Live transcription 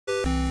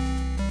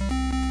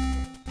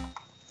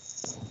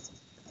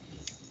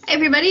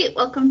everybody,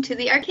 welcome to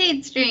the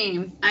arcade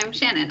stream. I'm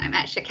Shannon. I'm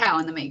at Shakao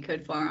on the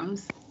MakeCode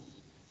forums.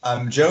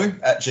 I'm Joey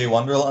at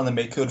JWonderl on the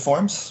MakeCode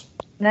forums.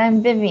 And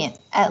I'm Vivian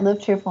at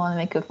LiveCheerful on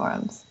the MakeCode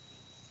forums.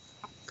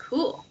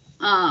 Cool.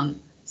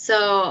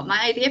 So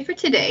my idea for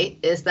today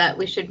is that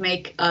we should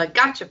make a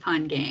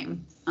gachapon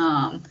game.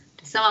 Does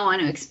someone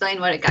want to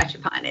explain what a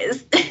gachapon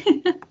is?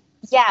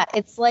 Yeah,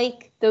 it's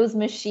like those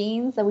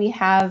machines that we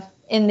have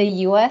in the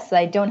US that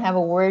I don't have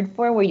a word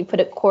for, where you put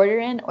a quarter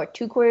in or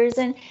 2 quarters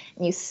in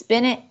and you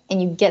spin it and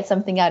you get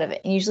something out of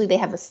it. And usually they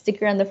have a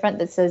sticker on the front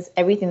that says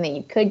everything that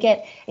you could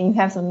get, and you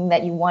have something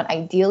that you want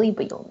ideally,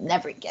 but you'll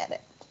never get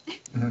it.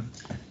 Mm-hmm.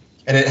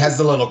 And it has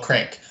the little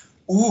crank.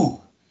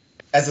 Ooh,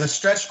 as a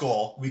stretch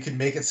goal, we could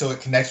make it so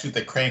it connects with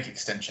the crank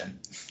extension.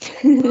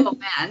 Oh,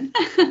 man.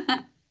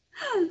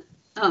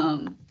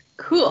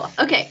 Cool.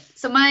 Okay,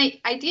 so my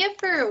idea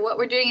for what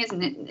we're doing is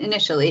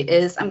initially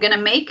is I'm going to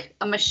make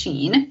a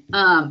machine,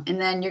 and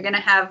then you're going to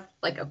have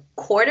like a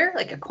quarter,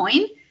 like a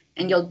coin,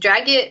 and you'll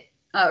drag it,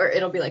 or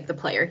it'll be like the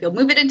player. You'll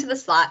move it into the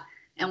slot,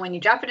 and when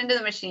you drop it into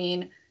the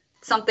machine,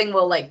 something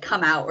will like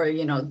come out or,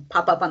 you know,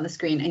 pop up on the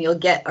screen, and you'll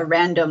get a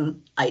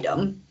random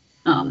item.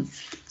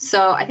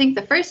 So I think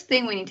the first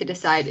thing we need to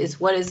decide is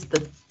what is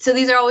the, so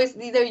these are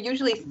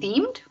usually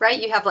themed,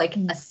 right? You have like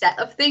a set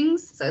of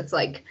things. So it's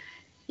like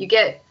you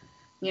get,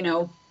 you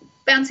know,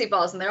 bouncy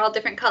balls and they're all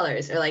different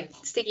colors, or like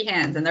sticky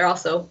hands and they're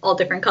also all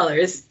different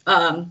colors.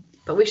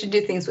 But we should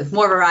do things with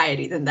more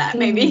variety than that,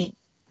 maybe.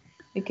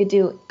 We could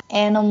do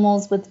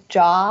animals with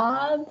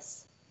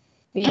jobs.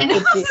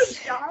 Animals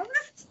with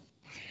jobs?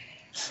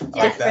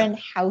 Different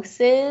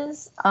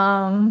houses.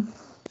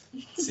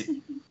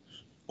 See,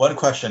 one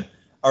question.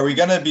 Are we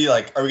gonna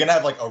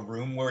have like a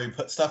room where we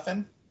put stuff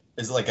in?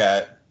 Is it like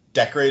a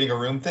decorating a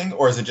room thing,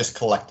 or is it just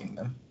collecting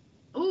them?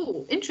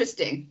 Ooh,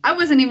 interesting. I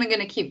wasn't even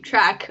going to keep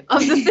track of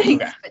the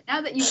things, but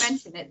now that you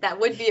mention it, that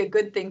would be a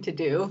good thing to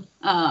do.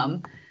 I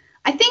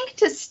think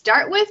to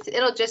start with,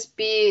 it'll just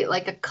be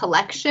like a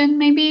collection,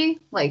 maybe.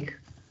 Like,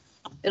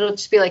 it'll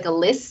just be like a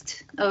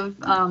list of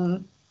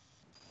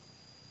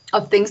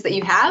things that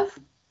you have.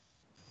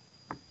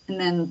 And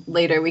then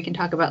later we can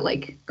talk about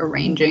like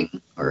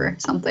arranging or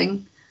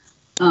something.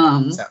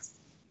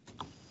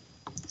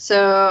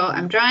 So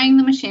I'm drawing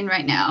the machine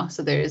right now.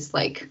 So there's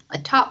like a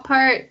top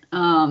part.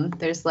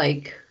 There's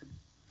like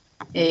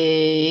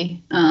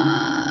a,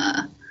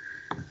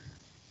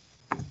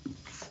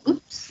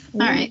 oops. All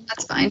right,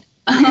 that's fine.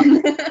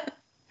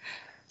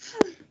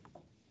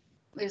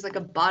 There's like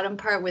a bottom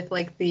part with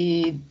like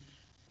the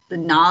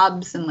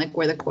knobs and like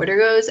where the quarter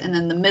goes. And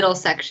then the middle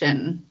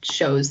section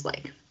shows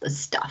like the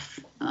stuff.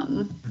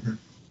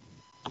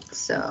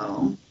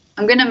 So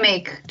I'm going to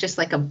make just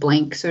like a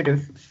blank sort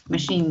of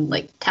machine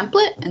like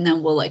template, and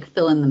then we'll like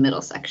fill in the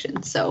middle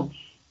section. So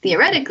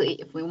theoretically,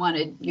 if we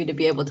wanted you to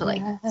be able to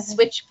like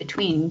switch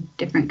between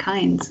different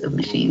kinds of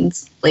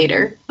machines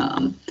later,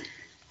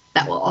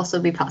 that will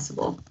also be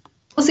possible.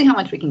 We'll see how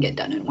much we can get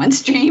done in one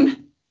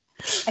stream.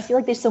 I feel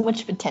like there's so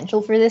much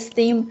potential for this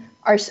theme.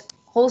 Our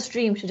whole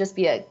stream should just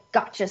be a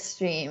gotcha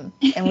stream,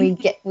 and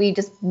we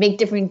just make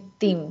different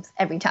themes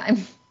every time.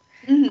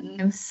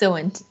 Mm-hmm. I'm so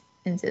into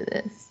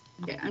this.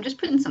 Okay, I'm just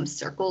putting some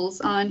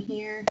circles on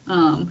here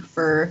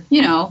for,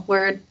 you know,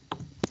 word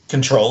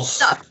controls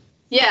stuff.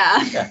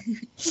 Yeah.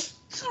 Just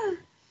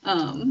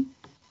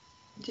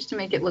to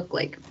make it look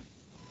like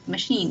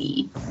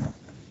machine-y.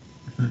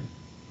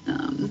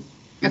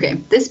 Okay,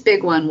 this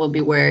big one will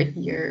be where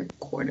your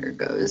quarter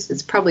goes.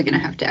 It's probably going to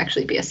have to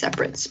actually be a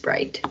separate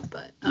sprite,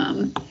 but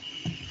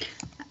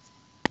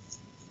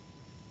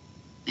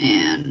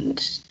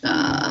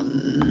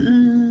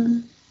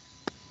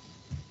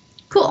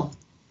cool.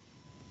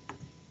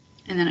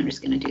 And then I'm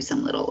just going to do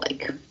some little,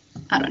 like,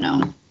 I don't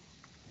know,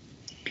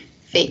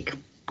 fake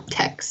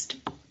text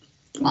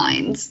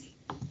lines.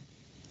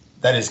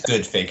 That is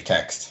good fake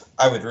text.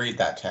 I would read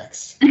that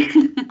text.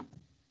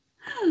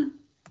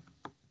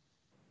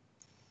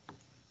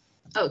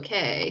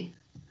 Okay.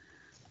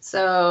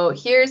 So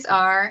here's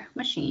our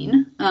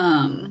machine.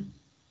 I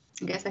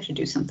guess I should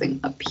do something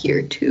up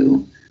here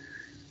too.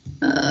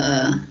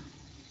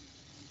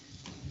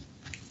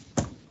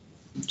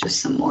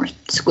 Just some more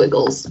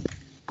squiggles.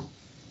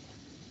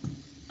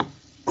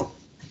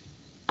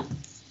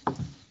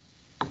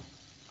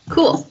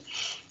 Cool.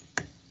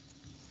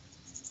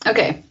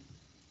 Okay,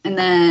 and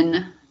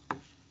then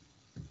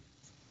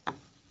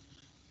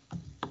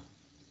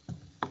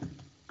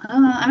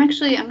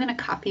I'm going to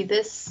copy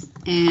this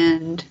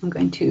and I'm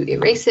going to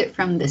erase it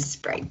from this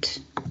sprite.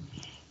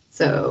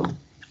 So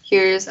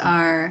here's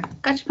our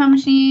gachapon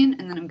machine,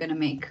 and then I'm going to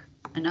make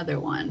another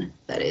one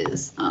that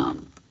is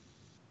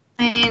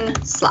plain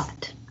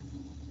slot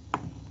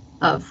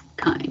of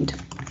kind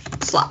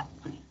slot.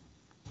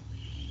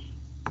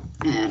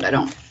 And I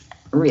don't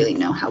really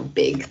know how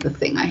big the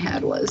thing I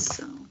had was,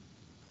 so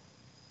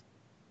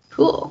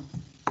cool.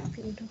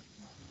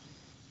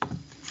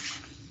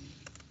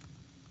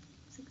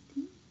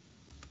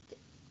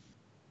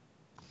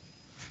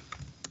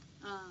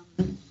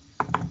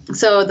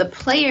 So the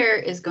player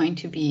is going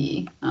to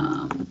be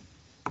a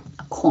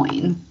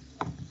coin.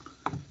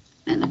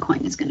 And the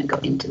coin is going to go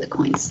into the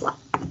coin slot.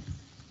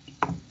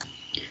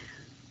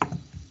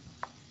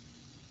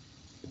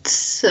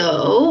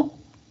 So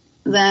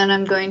then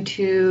I'm going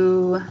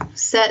to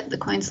set the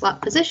coin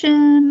slot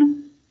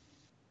position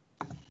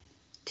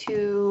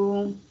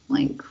to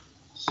like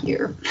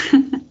here.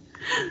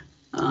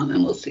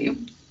 And we'll see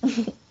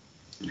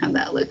how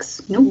that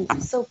looks. Nope.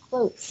 So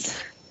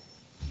close.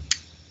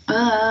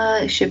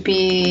 It should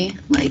be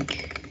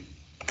like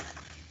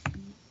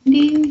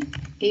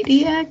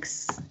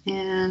 80x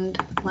and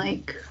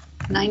like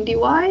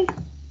 90y.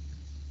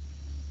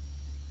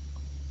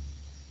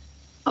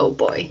 Oh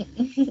boy.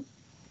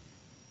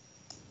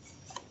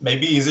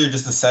 Maybe easier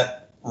just to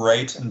set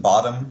right and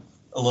bottom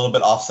a little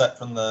bit offset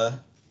from the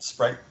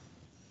sprite.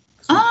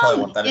 'Cause we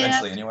probably want that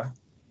eventually anyway.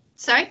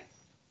 Sorry?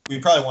 We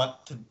probably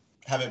want to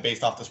have it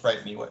based off the sprite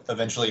anyway,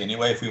 eventually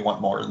anyway, if we want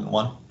more than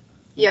one.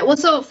 Yeah, well,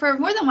 so for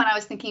more than one, I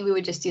was thinking we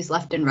would just use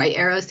left and right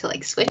arrows to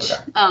like switch.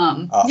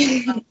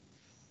 Okay.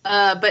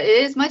 But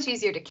it is much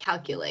easier to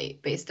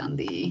calculate based on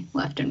the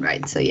left and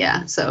right. So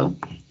yeah, so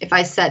if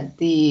I set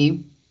the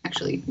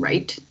actually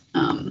right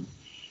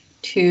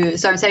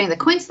so I'm setting the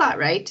coin slot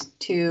right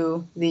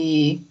to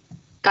the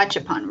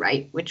gachapon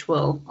right, which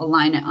will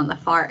align it on the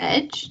far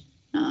edge.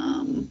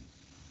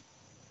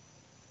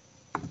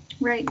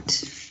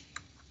 Right.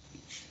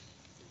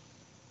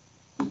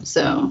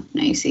 So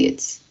now you see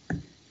it's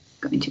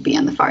going to be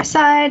on the far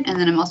side, and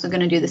then I'm also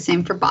going to do the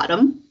same for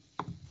bottom,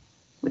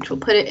 which will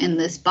put it in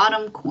this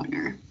bottom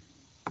corner.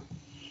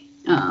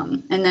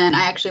 And then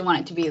I actually want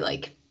it to be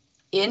like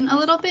in a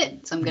little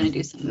bit, so I'm going to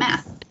do some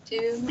math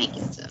to make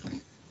it so.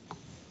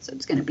 So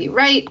it's going to be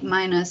right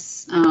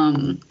minus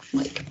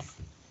like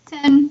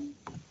 10,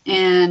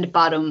 and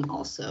bottom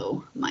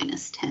also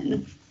minus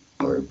 10,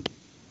 or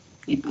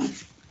you know.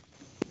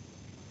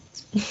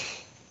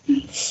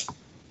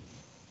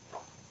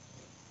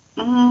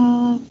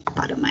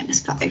 Bottom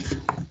minus 5.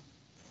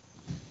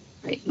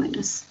 Right,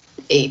 minus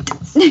 8.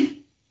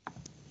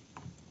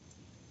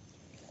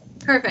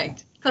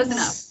 Perfect. Close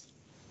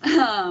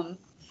enough.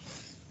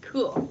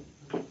 Cool.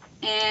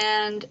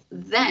 And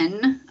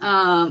then,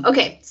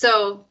 okay,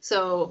 so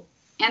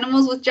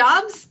animals with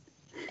jobs?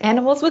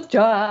 Animals with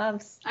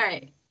jobs. All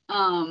right.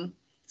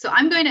 So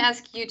I'm going to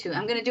ask you two.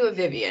 I'm going to do a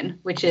Vivian,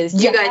 which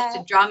is you guys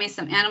to draw me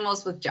some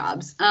animals with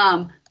jobs.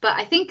 But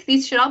I think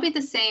these should all be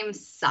the same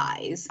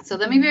size. So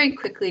let me very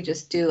quickly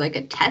just do like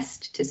a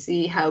test to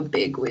see how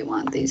big we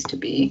want these to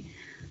be.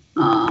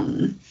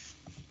 I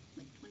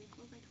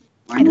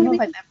don't know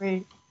if I've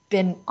ever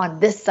been on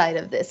this side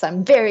of this.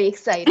 I'm very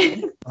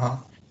excited.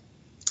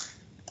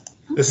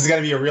 This is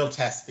going to be a real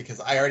test because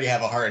I already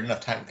have a hard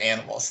enough time with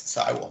animals,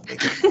 so I won't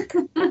make it work.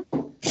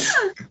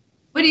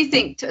 What do you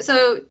think?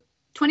 So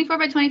 24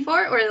 by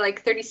 24 or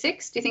like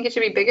 36? Do you think it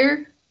should be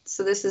bigger?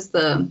 So this is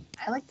the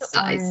I like the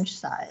size. orange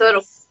size.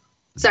 So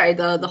sorry,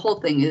 the whole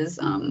thing is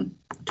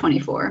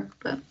 24,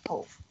 but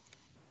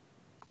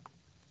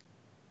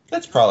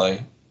That's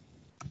probably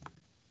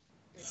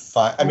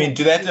fine. I mean,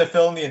 do they have to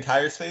fill in the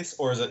entire space,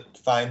 or is it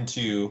fine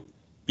to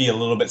be a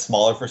little bit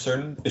smaller for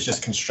certain? It's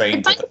just constrained.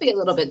 It's fine to be a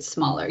little bit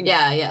smaller.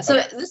 Yeah. So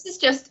this is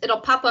just, it'll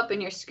pop up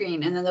in your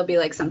screen, and then there'll be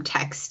like some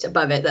text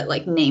above it that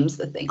like names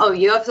the thing. Oh,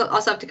 you also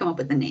have to come up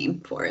with the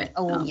name for it.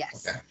 Oh,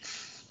 yes. Okay.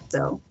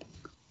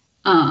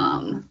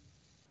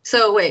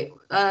 So wait,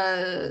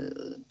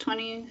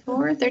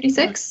 24,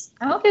 36?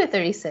 I'm okay with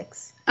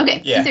 36.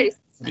 Okay, Yeah. 36.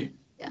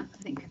 Yeah, I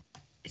think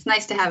it's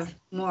nice to have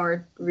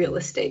more real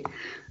estate.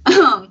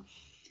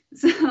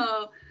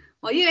 So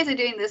while you guys are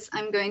doing this,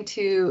 I'm going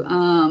to,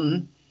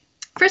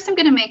 first I'm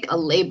going to make a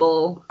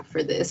label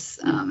for this,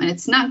 and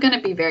it's not going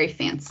to be very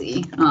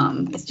fancy.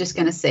 It's just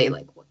going to say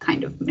like what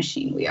kind of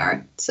machine we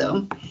are.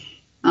 So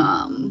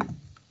I'm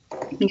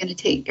going to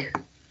take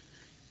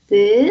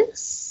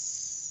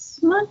this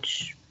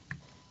much.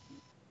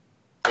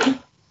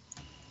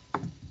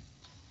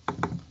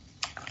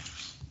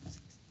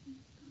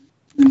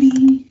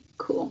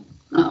 Cool.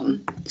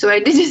 So what I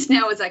did just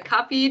now is I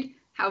copied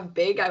how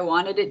big I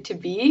wanted it to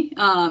be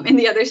in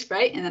the other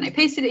sprite, and then I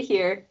pasted it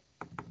here.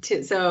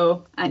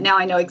 So now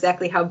I know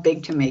exactly how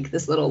big to make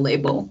this little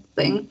label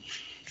thing.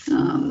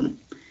 And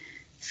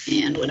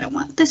what I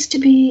want this to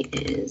be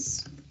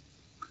is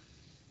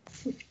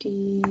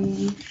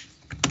 50.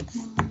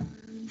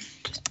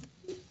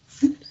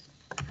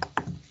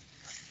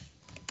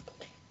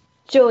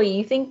 Joey,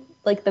 you think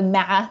like the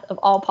math of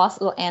all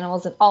possible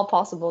animals and all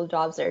possible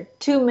jobs are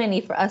too many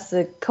for us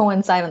to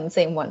coincide on the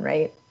same one,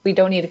 right? We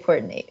don't need to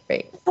coordinate,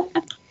 right?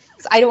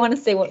 So I don't want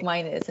to say what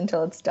mine is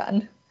until it's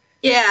done.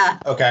 Yeah.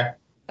 Okay.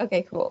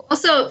 Okay, cool.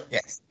 Also,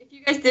 Yes. if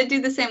you guys did do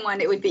the same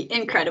one, it would be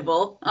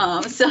incredible.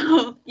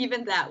 So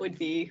even that would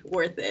be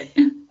worth it.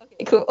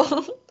 Okay,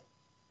 cool.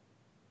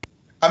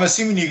 I'm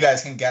assuming you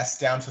guys can guess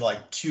down to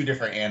like 2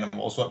 different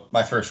animals what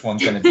my first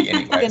one's going to be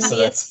anyway, so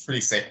that's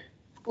pretty safe.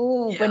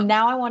 Ooh, Yeah. but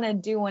now I want to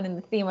do one in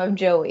the theme of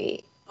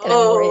Joey. And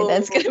I'm worried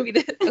that's going to be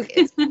the...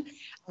 Okay, I'm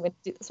going to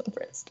do this one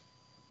first.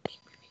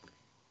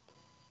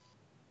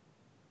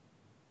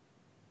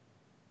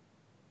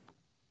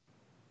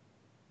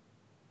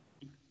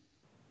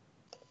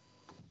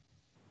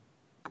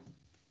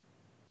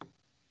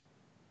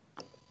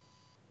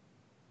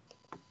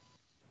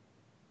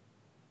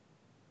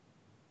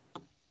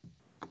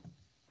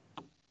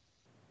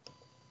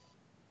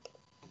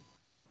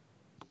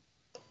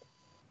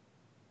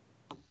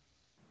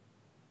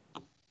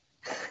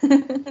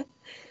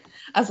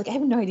 I was like, I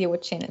have no idea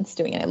what Shannon's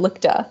doing, and I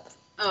looked up.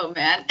 Oh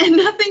man, and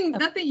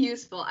nothing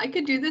useful. I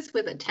could do this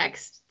with a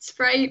text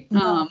sprite.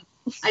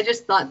 I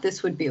just thought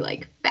this would be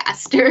like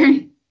faster.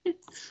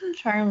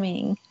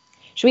 Charming.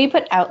 Should we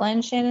put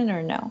outline, Shannon,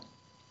 or no?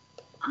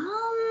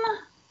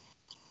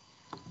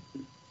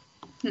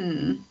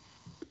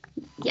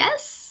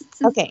 Yes.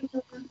 Okay.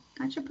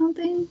 Gachapon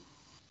thing.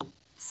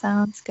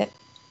 Sounds good.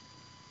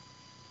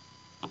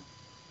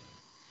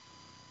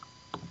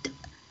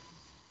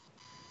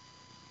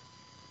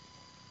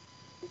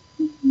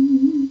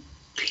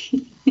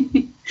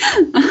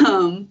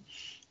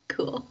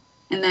 Cool.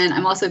 And then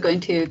I'm also going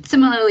to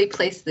similarly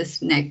place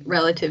this neck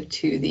relative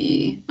to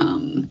the,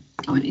 oh,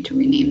 I need to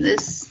rename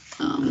this,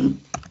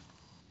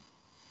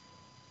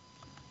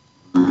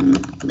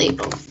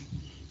 label.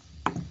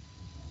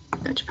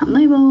 Gachapon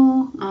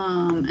label,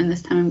 and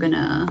this time I'm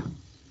gonna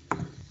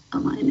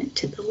align it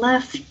to the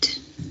left,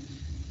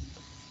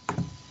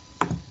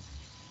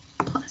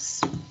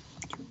 plus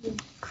 2.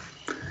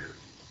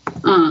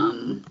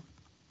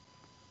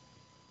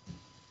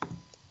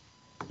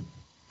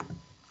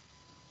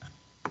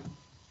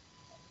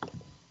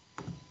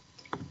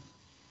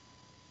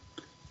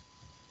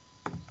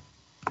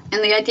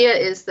 And the idea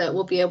is that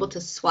we'll be able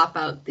to swap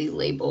out the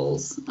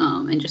labels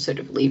and just sort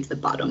of leave the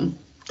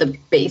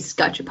base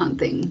Gachapon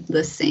thing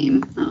the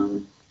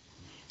same.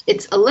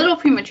 It's a little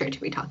premature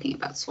to be talking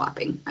about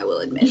swapping, I will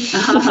admit.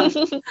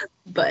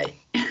 But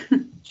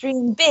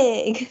dream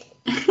big.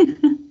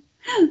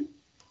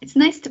 It's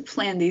nice to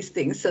plan these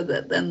things so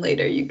that then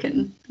later you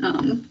can,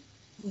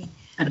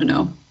 I don't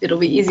know, it'll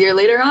be easier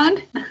later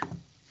on.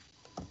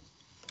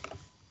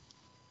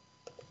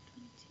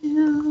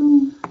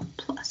 22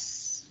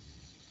 plus.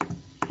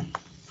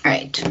 All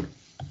right.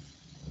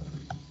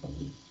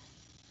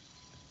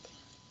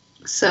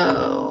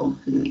 So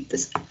let me make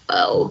this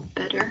L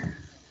better.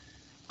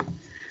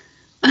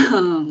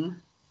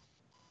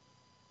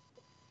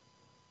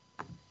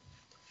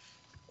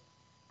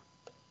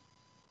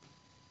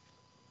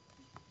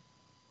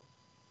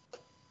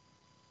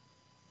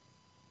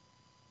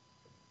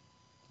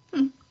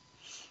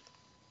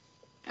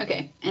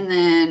 Okay, and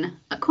then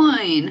a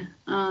coin.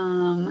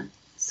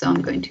 So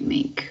I'm going to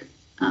make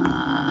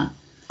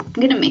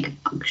a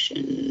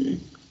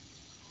function.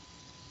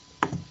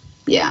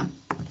 Yeah.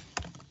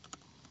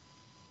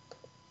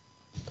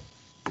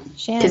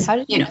 Shannon, how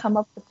did you come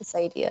up with this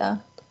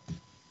idea?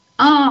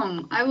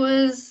 I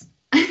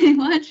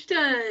watched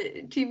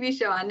a TV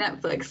show on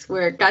Netflix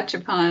where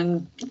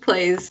Gachapon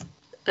plays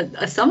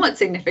a somewhat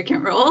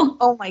significant role.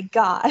 Oh my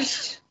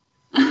gosh.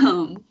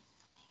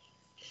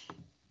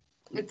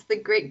 It's The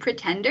Great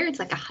Pretender. It's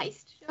like a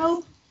heist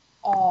show.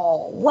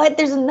 Oh, what?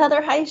 There's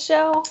another heist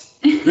show?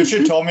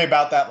 Richard told me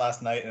about that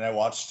last night, and I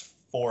watched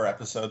 4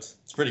 episodes.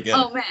 It's pretty good.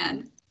 Oh,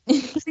 man.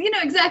 So you know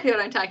exactly what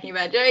I'm talking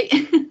about, right?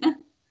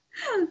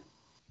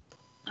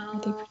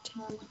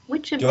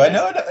 Which of Do I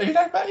know what are you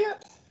talking about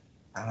yet?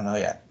 I don't know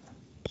yet.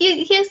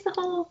 He has the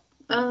whole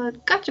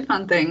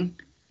Gachapon thing.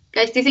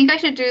 Guys, do you think I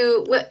should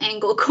do... What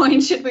angle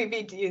coin should we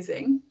be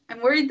using?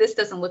 I'm worried this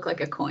doesn't look like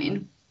a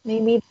coin.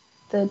 Maybe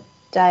the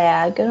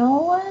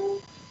diagonal one?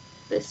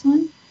 This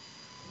one?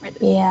 Or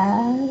this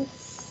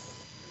Yes.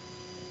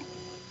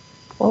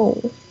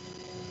 Whoa.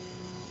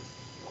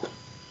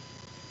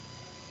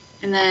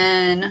 And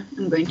then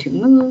I'm going to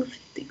move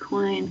the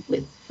coin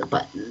with the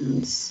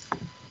buttons.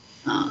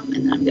 And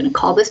then I'm going to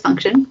call this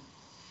function.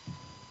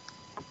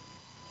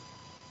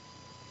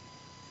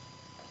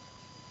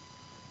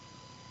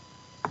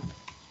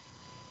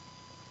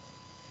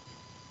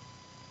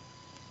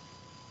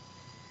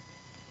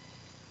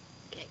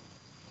 Okay.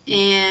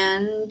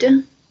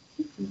 And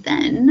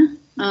then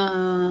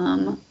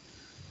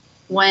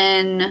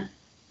when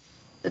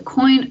the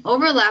coin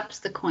overlaps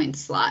the coin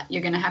slot,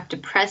 you're going to have to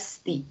press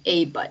the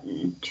A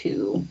button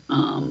to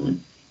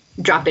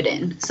drop it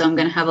in. So I'm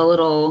going to have a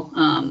little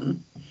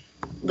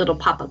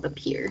pop-up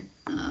appear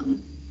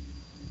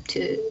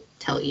to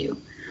tell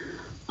you.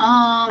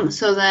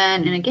 So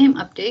then in a game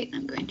update,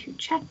 I'm going to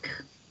check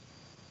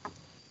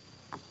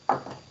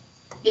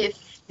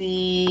if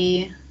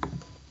the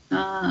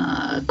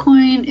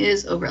coin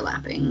is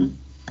overlapping.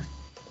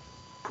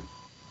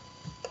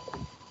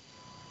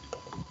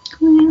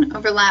 Coin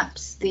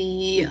overlaps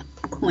the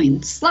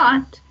coin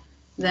slot,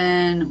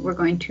 then we're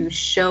going to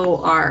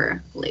show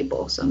our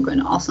label. So I'm going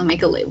to also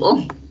make a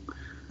label.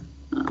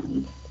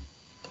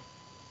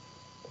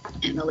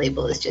 And the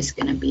label is just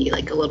going to be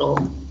like a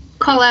little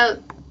call out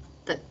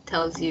that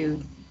tells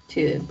you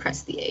to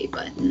press the A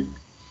button.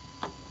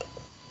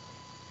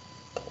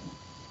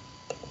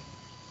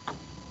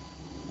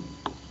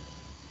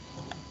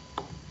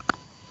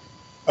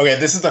 Okay,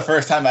 this is the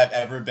first time I've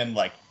ever been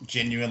like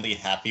genuinely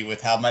happy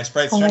with how my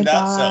sprites turned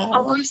out. So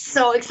oh, I'm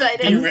so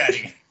excited. be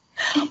ready.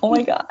 Oh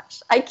my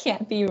gosh, I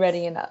can't be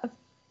ready enough.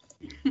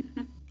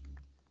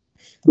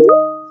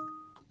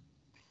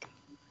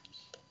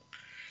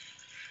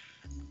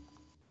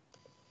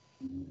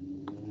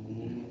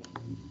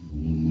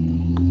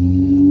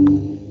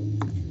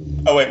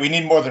 Oh wait, we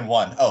need more than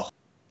one. Oh.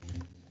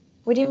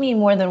 What do you mean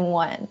more than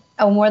one?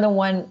 Oh, more than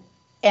one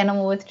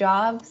animal with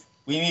jobs?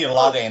 We need a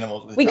lot of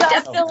animals. With We jobs.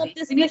 gotta fill up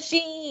this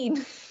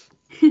machine.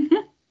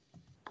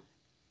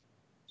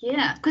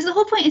 Yeah, because the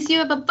whole point is you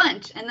have a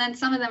bunch, and then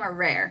some of them are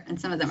rare, and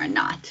some of them are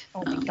not.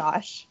 Oh my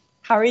gosh.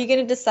 How are you going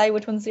to decide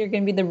which ones are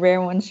going to be the rare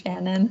ones,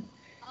 Shannon?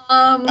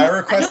 I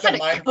request that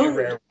mine be a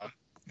rare one.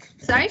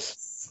 Sorry?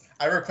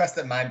 I request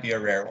that mine be a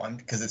rare one,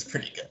 because it's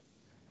pretty good.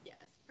 Yes,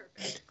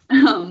 perfect.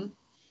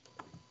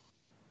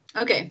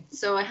 Okay,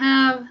 so I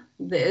have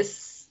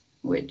this,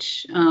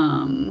 which,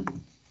 a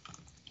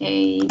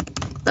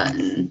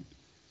button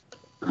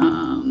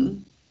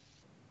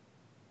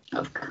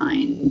of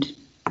kind.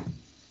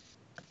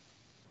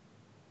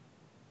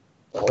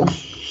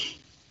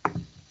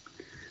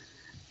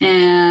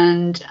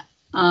 And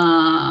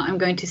I'm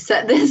going to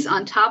set this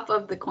on top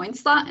of the coin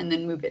slot and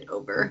then move it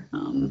over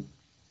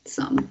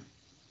some.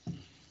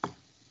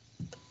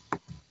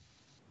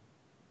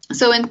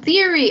 So in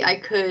theory, I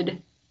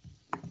could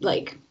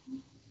like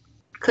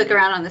click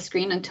around on the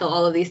screen until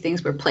all of these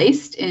things were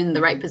placed in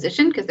the right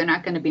position, because they're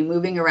not going to be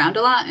moving around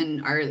a lot and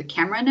the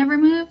camera never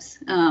moves.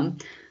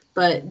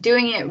 But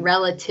doing it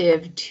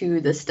relative to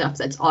the stuff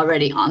that's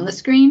already on the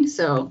screen.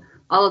 So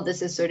all of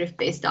this is sort of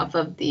based off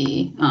of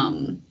the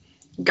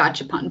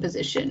gachapon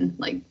position.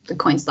 Like the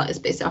coin slot is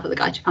based off of the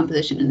gachapon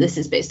position, and this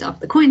is based off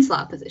the coin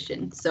slot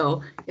position.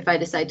 So if I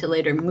decide to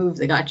later move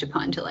the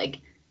gachapon to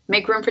like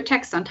make room for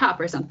text on top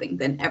or something,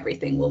 then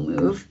everything will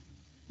move.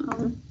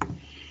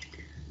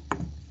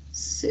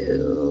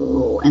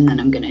 And then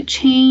I'm going to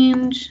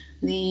change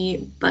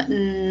the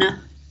button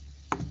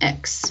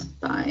X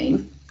by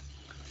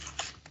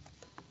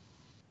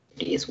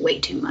 30 is way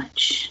too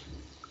much.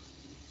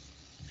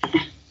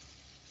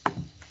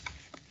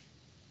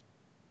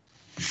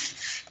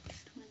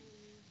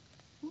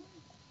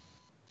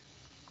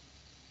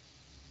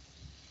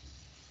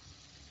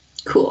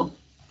 Cool.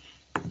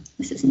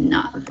 This is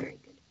not very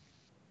good.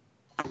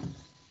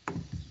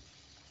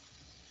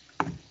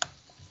 All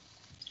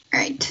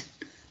right.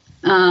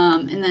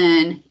 And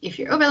then if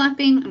you're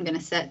overlapping, I'm going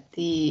to set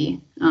the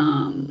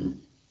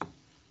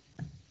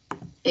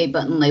A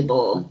button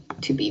label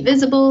to be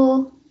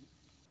visible.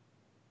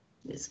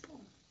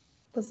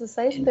 Was the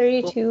size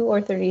 32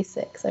 or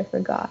 36? I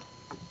forgot.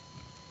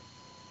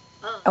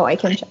 Oh, I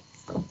can check.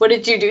 What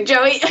did you do,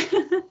 Joey?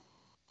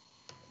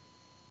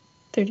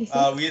 36?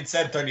 We had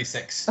said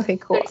 36. Okay,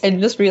 cool. 36. I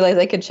just realized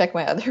I could check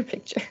my other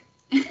picture.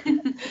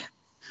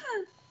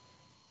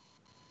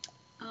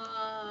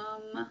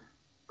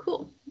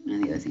 Cool.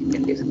 And the other thing I'm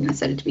going to do is I'm going to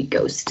set it to be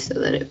ghost so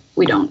that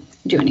we don't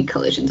do any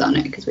collisions on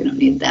it, because we don't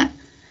need that.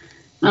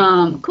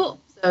 Cool.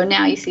 So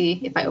now you see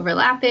if I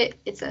overlap it,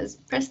 it says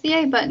press the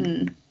A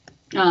button.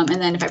 And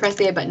then if I press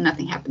the A button,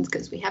 nothing happens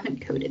because we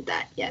haven't coded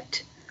that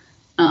yet.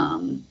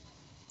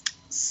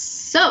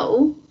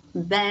 So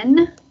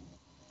then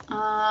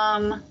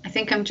I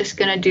think I'm just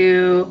going to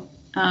do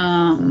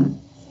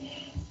an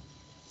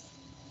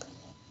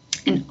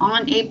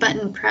on A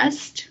button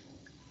pressed.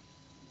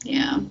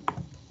 Yeah,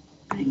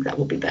 I think that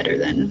will be better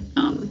than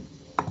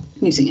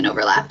using an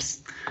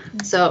overlaps.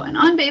 So an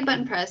on A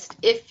button pressed,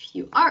 if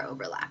you are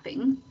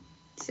overlapping,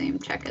 same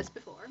check as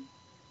before,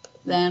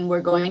 then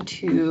we're going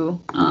to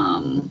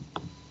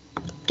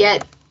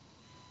get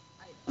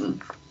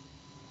item.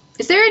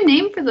 Is there a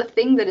name for the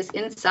thing that is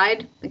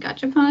inside the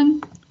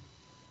gachapon?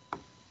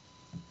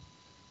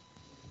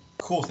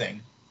 Cool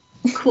thing.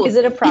 Cool. Is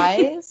it a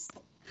prize?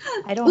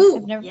 I don't. Ooh,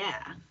 I've never...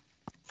 Yeah.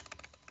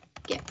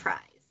 Get prize.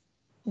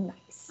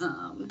 Nice.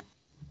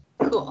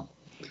 Cool.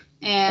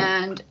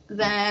 And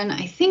then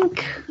I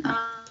think,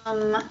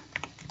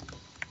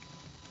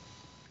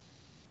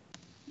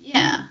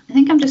 yeah, I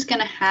think I'm just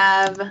gonna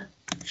have.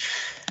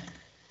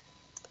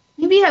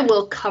 Maybe I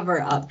will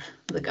cover up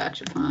the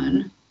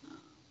gachapon.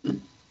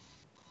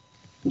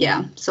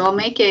 Yeah, so I'll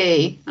make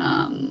a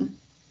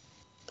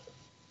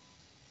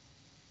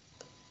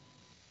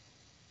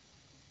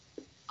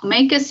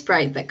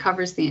sprite that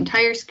covers the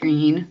entire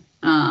screen,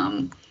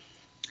 and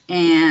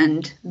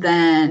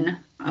then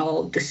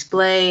I'll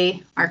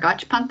display our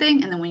gachapon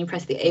thing, and then when you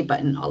press the A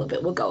button, all of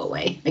it will go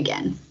away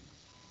again.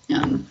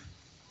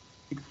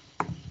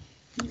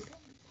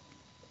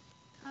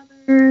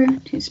 Cover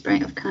to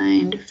sprite of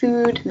kind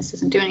food. This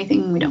doesn't do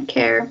anything. We don't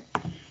care.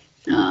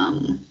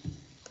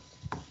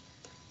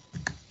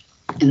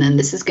 And then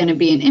this is going to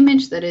be an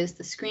image that is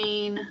the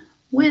screen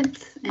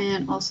width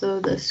and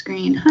also the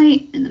screen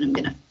height, and then I'm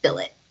going to fill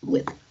it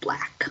with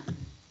black.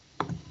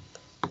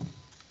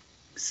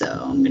 So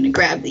I'm going to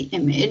grab the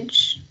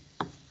image,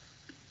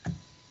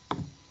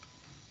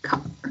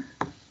 cover.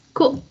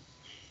 Cool.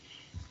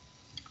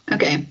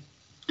 Okay.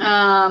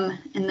 And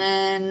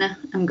then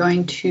I'm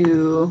going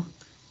to,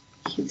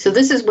 so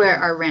this is where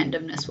our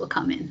randomness will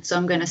come in. So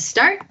I'm going to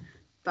start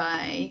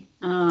by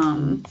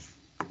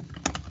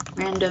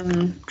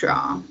random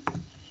draw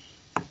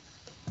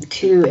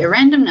to a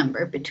random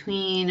number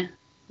between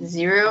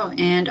 0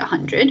 and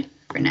 100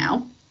 for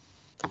now.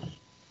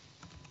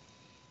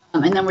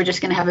 And then we're just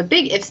going to have a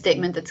big if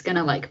statement that's going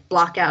to like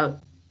block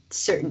out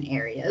certain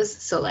areas.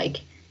 So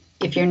like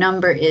if your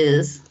number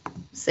is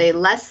say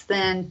less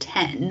than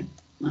 10,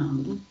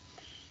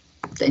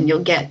 then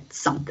you'll get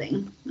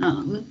something.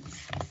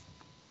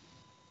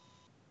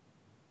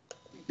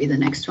 Maybe the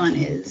next one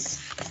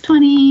is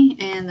 20,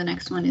 and the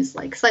next one is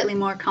like slightly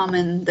more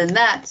common than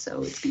that,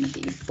 so it's going to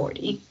be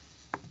 40.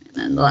 And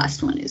then the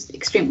last one is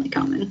extremely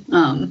common.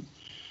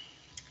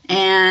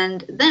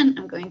 And then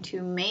I'm going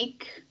to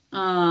make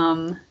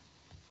a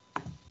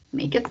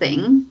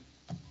thing,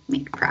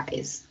 make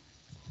prize.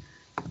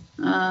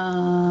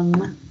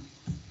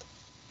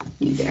 New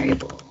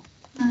variable,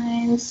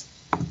 prize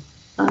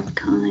of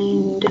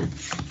kind,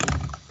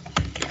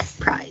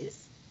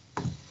 prize.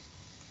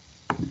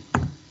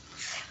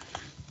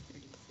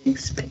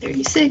 36 by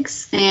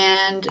 36,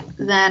 and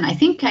then I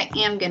think I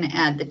am going to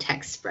add the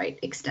text sprite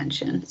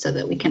extension so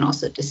that we can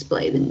also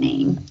display the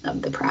name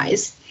of the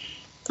prize.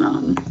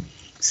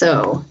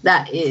 So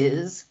that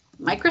is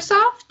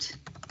Microsoft.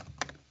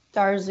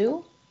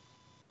 Darzu.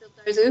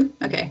 Darzu,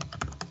 okay.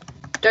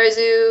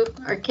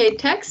 Darzu arcade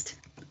text.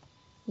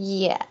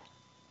 Yeah.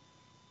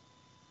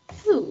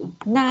 Ooh,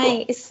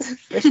 nice.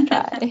 Cool. First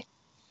try.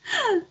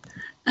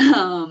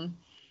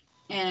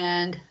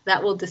 And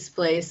that will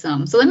display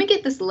some. So let me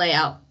get this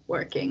layout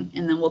working,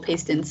 and then we'll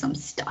paste in some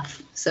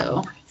stuff.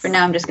 So for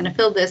now, I'm just going to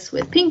fill this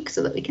with pink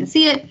so that we can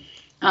see it.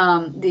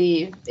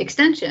 The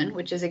extension,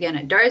 which is again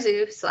at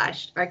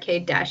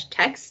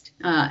darzu/arcade-text,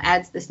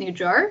 adds this new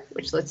jar,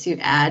 which lets you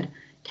add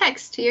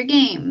text to your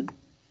game.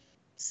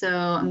 So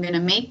I'm going to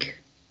make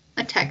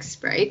a text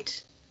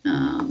sprite.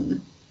 I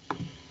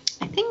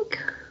think,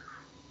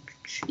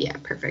 yeah,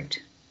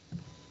 perfect.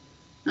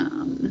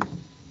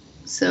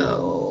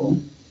 So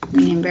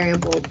name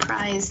variable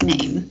prize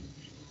name.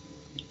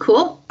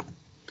 Cool.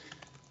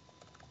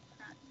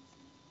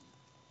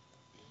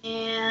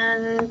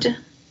 And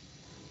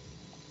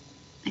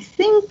I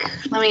think,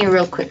 let me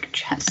real quick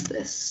test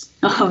this.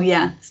 Oh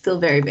yeah, still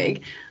very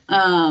big.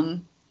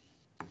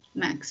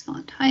 Max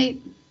font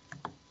height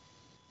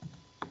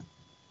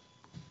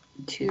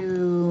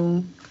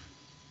to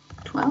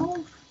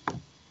 12.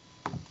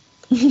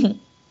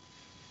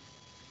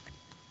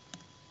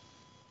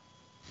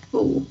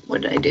 Oh,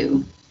 what did I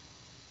do?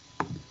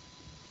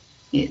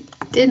 It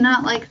did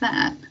not like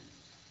that.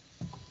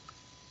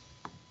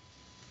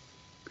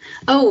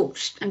 Oh,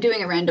 I'm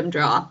doing a random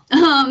draw.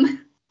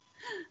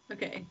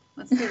 Okay,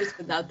 let's do this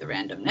without the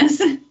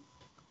randomness.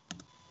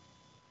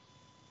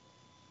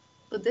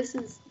 Well, this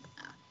is.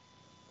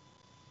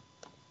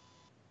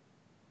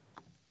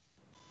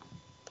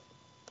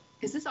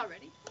 Is this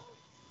already 12?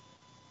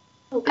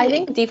 Okay. I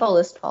think default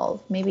is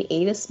 12. Maybe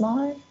 8 is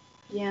smaller.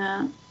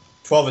 Yeah.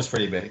 12 is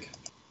pretty big.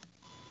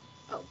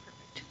 Oh,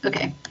 perfect.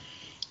 Okay.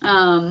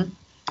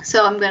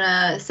 So I'm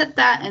gonna set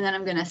that, and then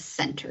I'm gonna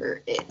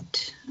center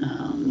it.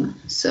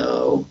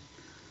 So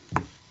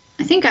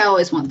I think I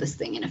always want this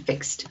thing in a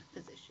fixed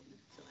position.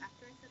 So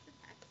after I set the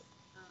text,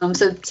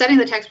 so setting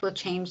the text will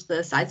change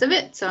the size of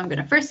it. So I'm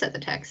gonna first set the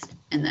text,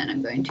 and then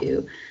I'm going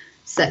to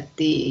set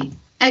the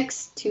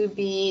X to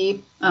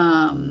be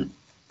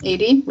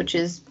 80, which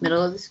is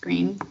middle of the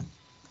screen.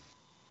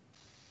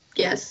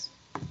 Yes.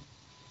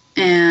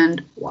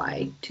 And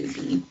Y to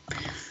be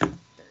 30,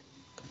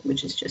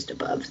 which is just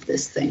above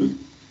this thing.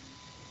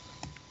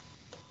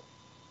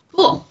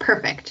 Cool,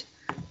 perfect.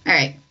 All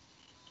right,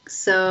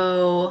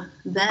 so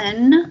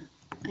then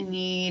I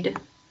need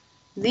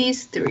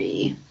these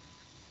three.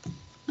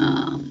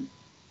 All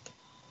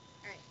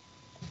right,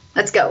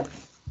 let's go.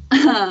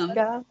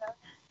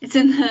 It's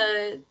in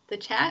the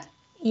chat?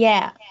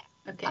 Yeah.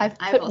 Okay, I've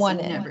I've put also one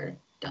in. never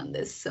done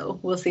this, so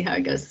we'll see how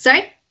it goes.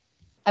 Sorry?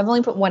 I've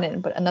only put one in,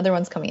 but another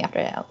one's coming after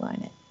I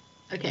outline it.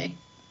 Okay.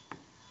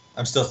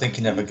 I'm still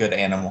thinking of a good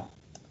animal.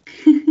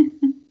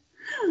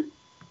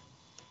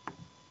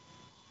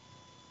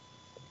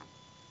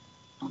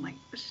 Oh my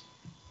gosh.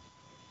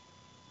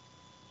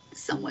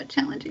 Somewhat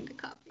challenging to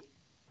copy.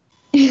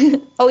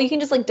 Oh, you can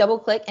just like double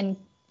click and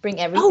bring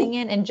everything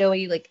in, and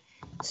Joey like.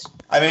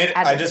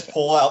 I just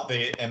pull out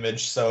the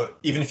image, so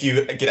even if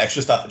you get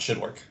extra stuff, it should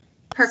work.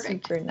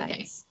 Perfect. Super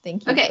nice. Okay.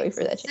 Thank you, Joey,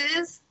 for that. This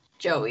is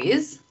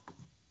Joey's.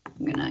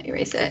 I'm gonna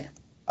erase it.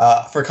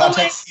 For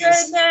context, oh my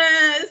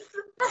goodness!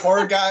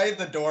 Core guy,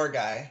 the door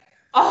guy.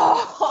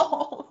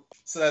 Oh,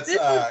 so that's this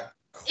is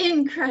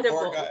incredible.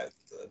 Core guy.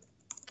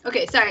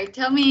 Okay, sorry.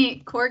 Tell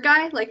me, core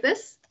guy like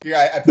this.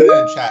 Yeah, I put it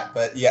in chat,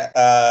 but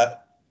yeah.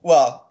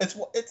 Well, it's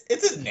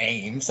his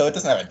name, so it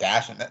doesn't have a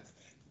dash in it.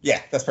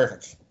 Yeah, that's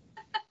perfect.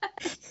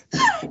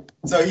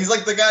 So he's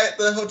like the guy at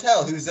the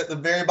hotel who's at the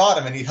very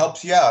bottom, and he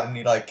helps you out, and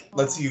he like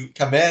lets you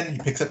come in. He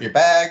picks up your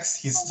bags.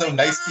 He's so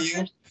nice to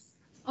you.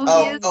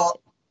 Oh,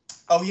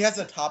 he has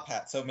a top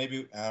hat, so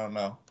maybe I don't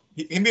know.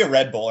 He can be a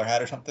Red Bowler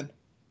hat or something.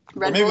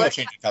 Or maybe we'll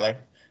change the color.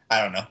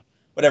 I don't know.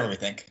 Whatever we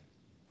think.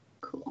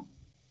 Cool.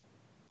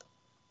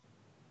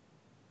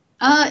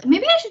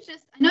 Maybe I should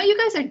just. I know you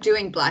guys are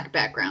doing black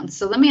backgrounds,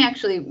 so let me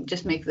actually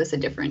just make this a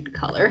different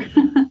color.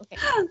 Okay.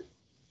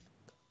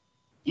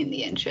 In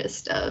the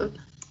interest of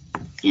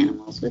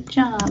animals with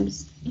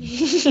jobs.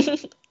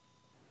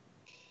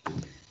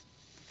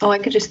 Oh, I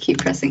could just keep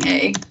pressing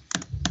A.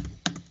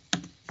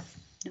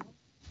 No,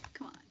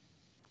 come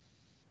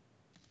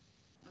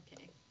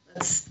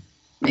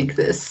make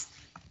this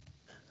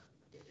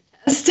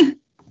test.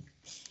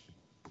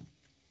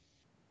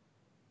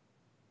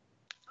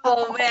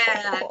 Oh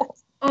man.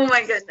 Oh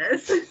my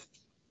goodness.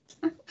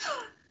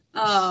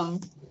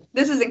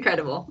 This is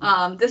incredible.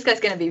 This guy's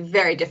gonna be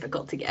very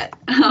difficult to get.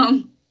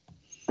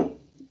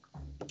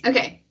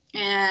 Okay,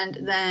 and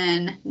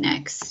then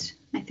next,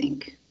 I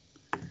think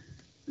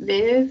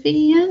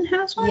Vivian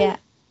has one. Yeah.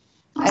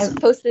 Awesome.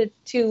 I've posted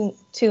two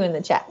in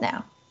the chat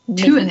now.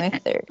 Two in Making my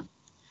third.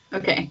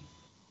 Okay.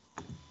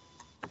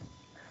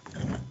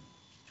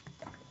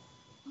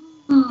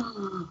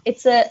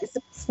 It's a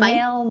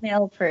snail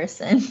mail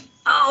person.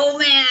 Oh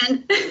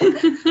man.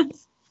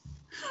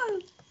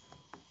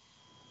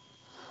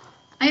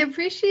 I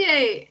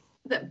appreciate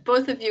that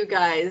both of you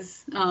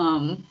guys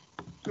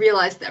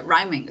realize that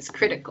rhyming is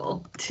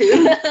critical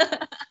too.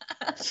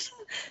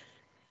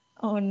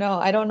 Oh no,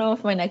 I don't know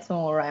if my next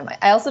one will rhyme.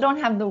 I also don't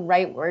have the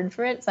right word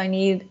for it, so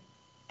I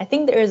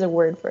think there is a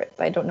word for it,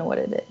 but I don't know what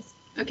it is.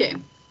 Okay,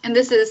 and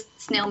this is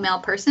snail mail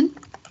person?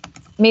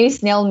 Maybe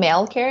snail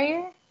mail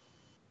carrier?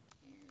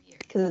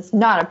 Because it's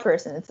not a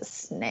person, it's a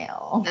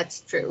snail.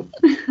 That's true.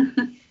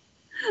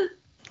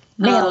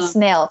 Mail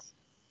snail.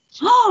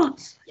 Oh,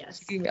 yes.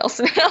 Female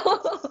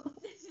snail.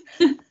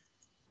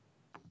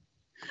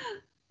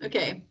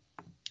 Okay.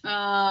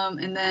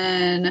 And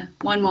then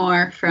one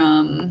more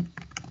from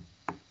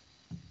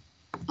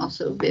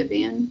also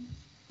Vivian.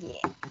 Yeah.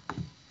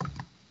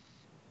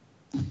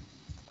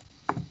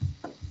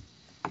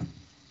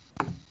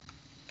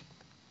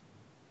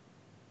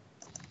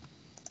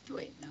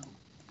 Wait, no.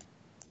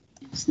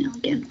 Snail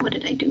again. What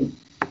did I do?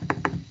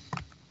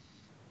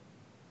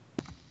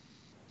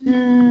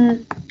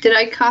 Did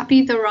I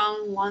copy the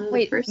wrong one?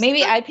 Wait,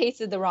 maybe I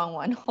pasted the wrong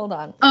one. Hold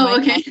on. Oh, My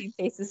okay. copy and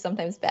paste is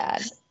sometimes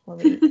bad.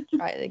 Let me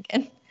try it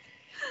again.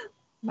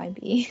 Might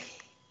be.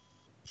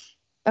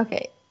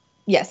 Okay.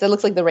 Yes, it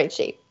looks like the right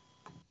shape.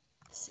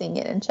 Seeing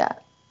it in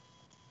chat.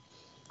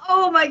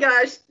 Oh my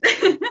gosh.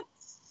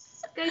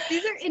 Guys,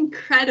 these are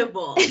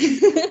incredible.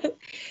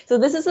 So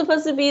this is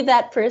supposed to be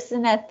that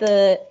person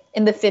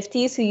in the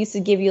 50s who used to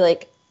give you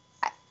like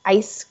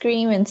ice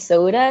cream and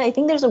soda. I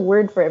think there's a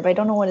word for it, but I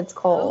don't know what it's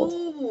called.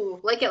 Ooh,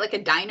 like at like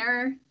a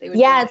diner? They would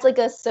Yeah, do it's like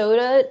a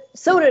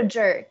soda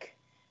jerk.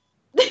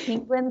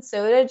 Penguin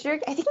soda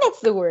jerk. I think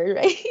that's the word,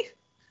 right?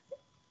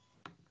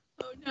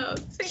 Oh no,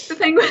 it makes the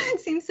penguin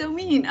seem so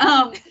mean.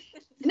 No,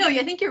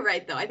 I think you're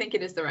right though. I think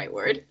it is the right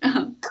word.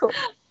 Cool.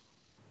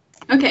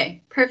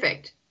 Okay,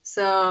 perfect.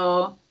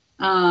 So,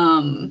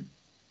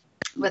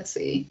 let's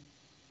see.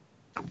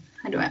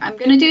 I'm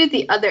going to do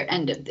the other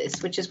end of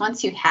this, which is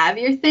once you have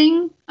your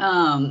thing,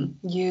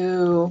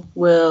 you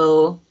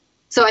will.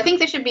 So I think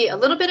there should be a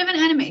little bit of an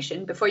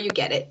animation before you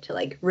get it to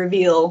like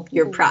reveal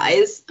your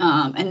prize.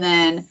 And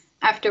then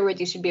afterwards,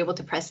 you should be able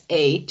to press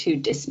A to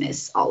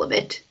dismiss all of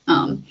it.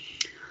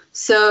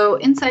 So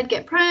inside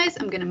Get Prize,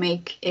 I'm going to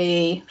make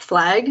a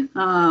flag.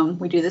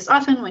 We do this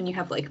often when you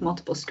have like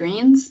multiple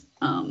screens.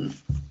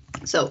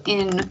 So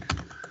in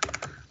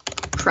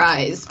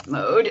prize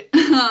mode.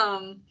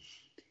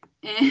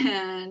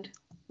 And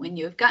when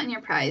you have gotten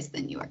your prize,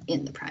 then you are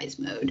in the prize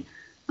mode.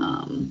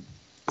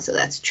 So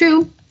that's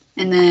true.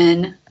 And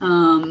then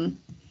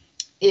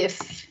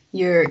if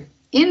you're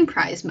in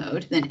prize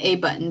mode, then A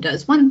button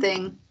does one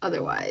thing.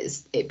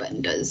 Otherwise, A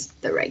button does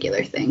the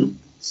regular thing.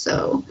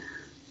 So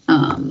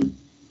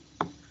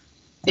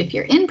if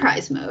you're in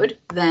prize mode,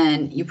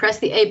 then you press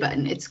the A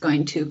button. It's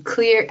going to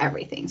clear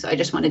everything. So I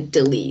just want to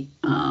delete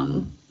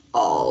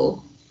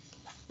all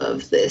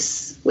of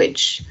this,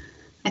 which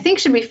I think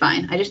should be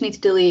fine. I just need to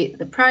delete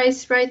the prize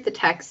sprite, the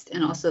text,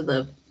 and also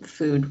the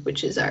food,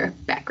 which is our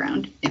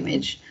background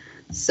image.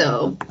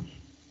 So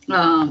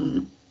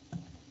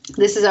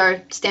this is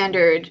our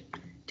standard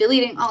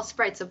deleting all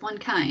sprites of one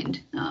kind.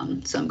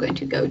 So I'm going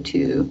to go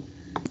to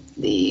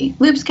the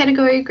loops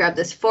category, grab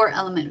this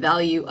 4-element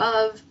value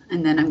of,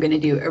 and then I'm going to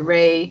do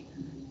array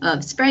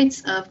of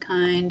sprites of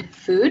kind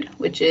food,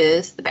 which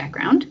is the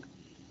background.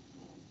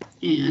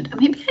 And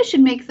maybe I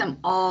should make them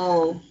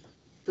all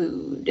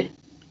food.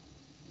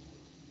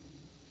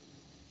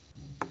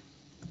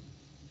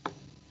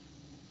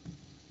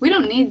 We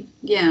don't need,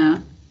 yeah.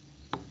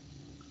 I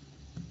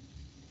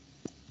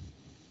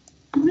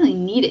don't really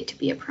need it to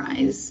be a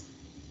prize.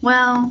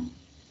 Well,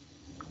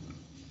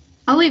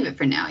 I'll leave it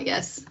for now, I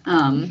guess.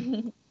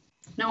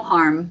 No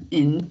harm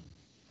in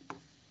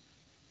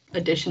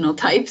additional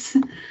types.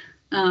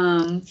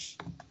 All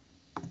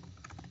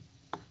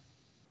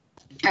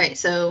right,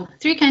 so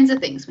 3 kinds of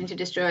things. We need to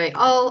destroy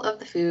all of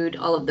the food,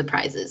 all of the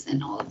prizes,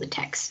 and all of the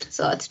text.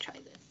 So let's try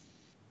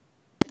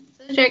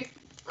this. Check.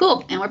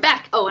 Cool, and we're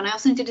back. Oh, and I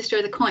also need to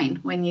destroy the coin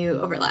when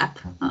you overlap.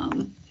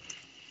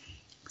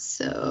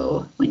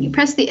 So when you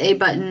press the A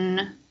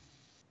button,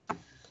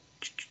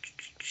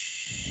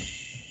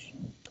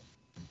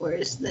 where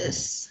is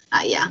this?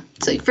 Yeah.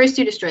 So first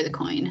you destroy the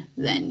coin,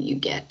 then you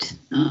get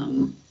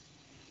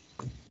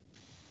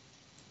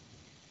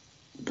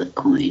the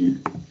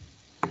coin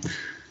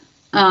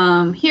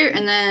here.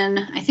 And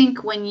then I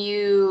think when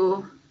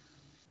you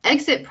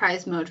exit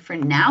prize mode for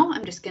now,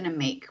 I'm just going to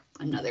make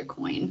another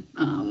coin.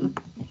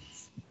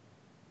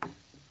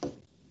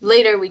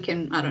 Later we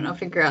can, I don't know,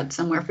 figure out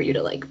somewhere for you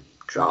to like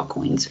draw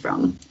coins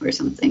from or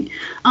something.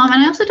 And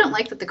I also don't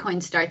like that the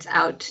coin starts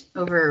out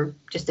over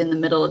just in the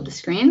middle of the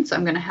screen, so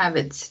I'm going to have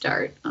it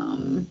start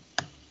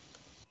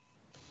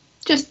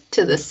just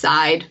to the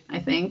side, I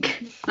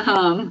think.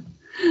 I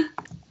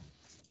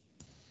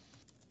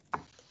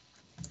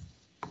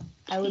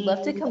would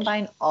love to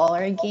combine all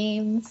our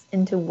games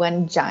into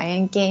one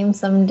giant game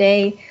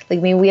someday.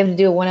 Like maybe we have to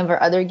do one of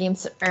our other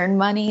games to earn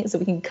money so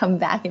we can come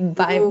back and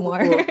buy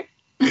more.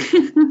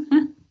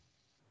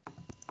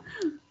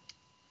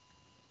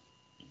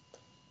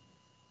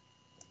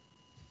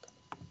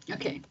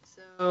 Okay,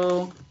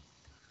 so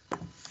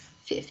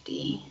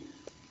 50.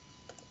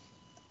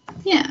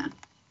 Yeah.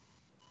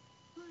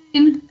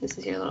 Fine. This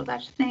is your little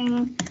batch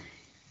thing.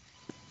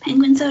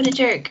 Penguin soda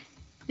jerk.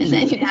 And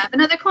then you have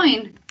another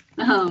coin.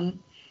 I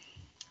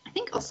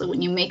think also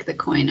when you make the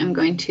coin, I'm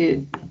going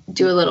to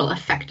do a little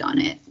effect on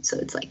it. So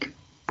it's like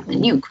a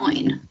new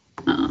coin.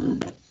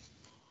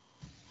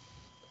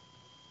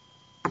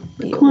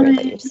 Be aware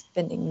that you're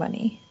spending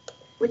money.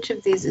 Which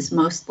of these is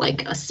most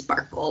like a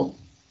sparkle?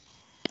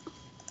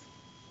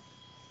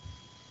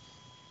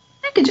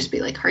 That could just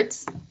be like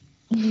hearts.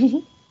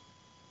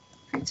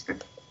 Hearts for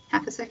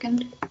half a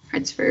second.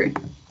 Hearts for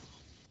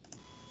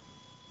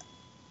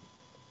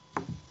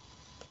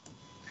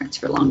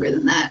longer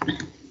than that.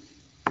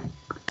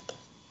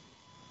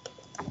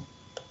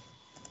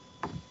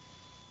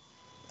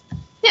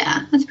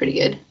 Yeah, that's pretty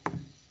good.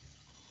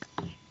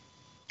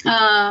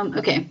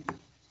 Okay.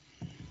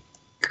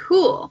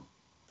 Cool.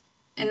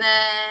 And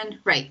then,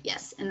 right,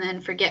 yes. And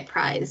then for get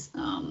prize,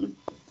 I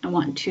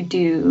want to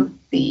do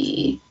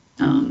the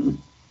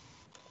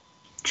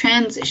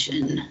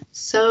transition.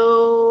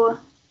 So,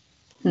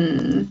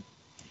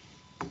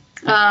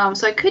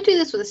 so I could do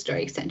this with a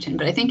story extension,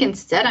 but I think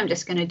instead I'm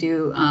just going to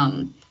do,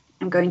 I'm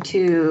going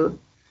to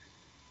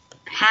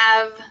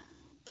have,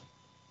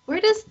 where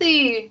does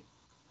the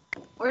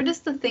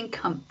thing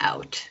come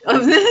out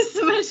of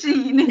this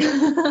machine?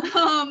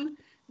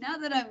 Now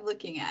that I'm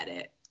looking at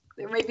it,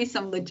 there may be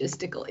some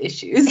logistical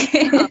issues.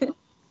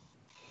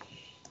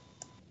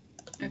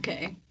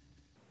 Okay.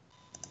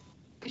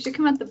 It should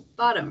come at the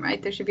bottom,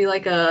 right? There should be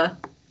like a,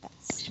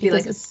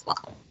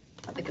 slot.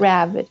 Like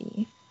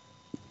gravity.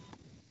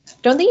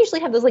 Don't they usually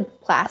have those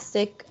like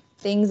plastic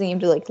things and you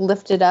have to like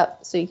lift it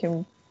up so you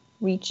can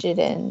reach it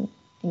in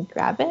and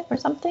grab it or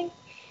something?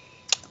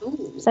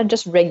 Ooh. Is that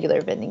just regular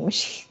vending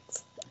machines?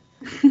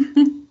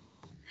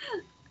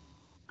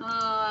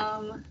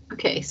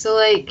 Okay, so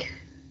like,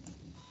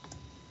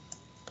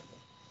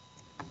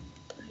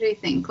 what do you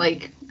think?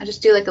 Like, I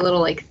just do like a little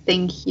like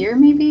thing here,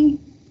 maybe?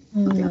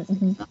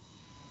 Mm-hmm.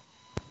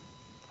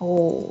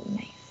 Oh,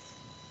 nice.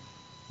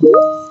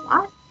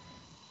 Slot?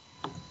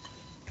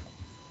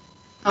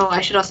 Oh,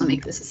 I should also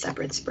make this a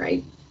separate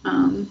sprite.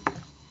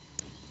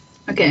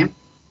 Okay.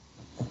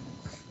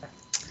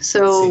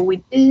 So we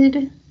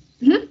did.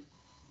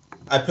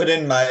 I put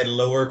in my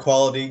lower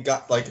quality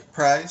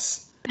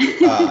prize.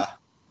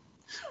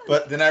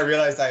 But then I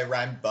realized I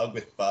rhymed bug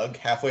with bug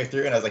halfway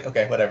through, and I was like,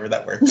 okay, whatever,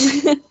 that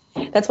works.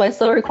 That's why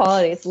it's lower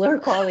quality. It's lower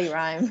quality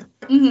rhyme.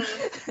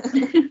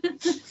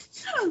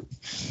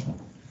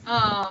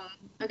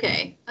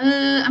 Okay.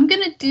 I'm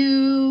gonna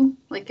do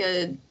like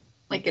an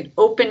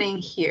opening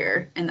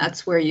here, and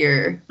that's where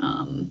your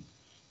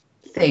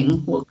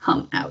thing will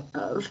come out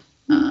of.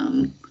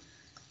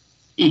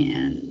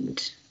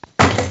 And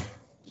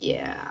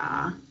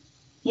yeah.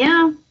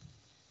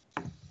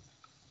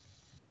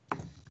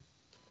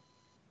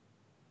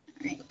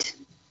 Right.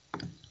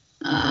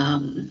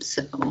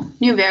 So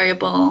new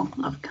variable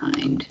of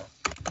kind,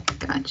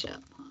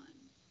 gachapon.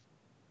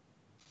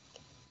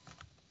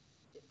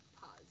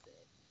 Deposit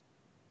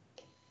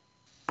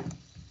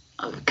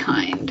of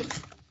kind.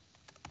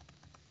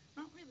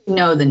 I don't really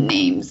know the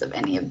names of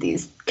any of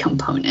these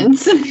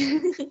components.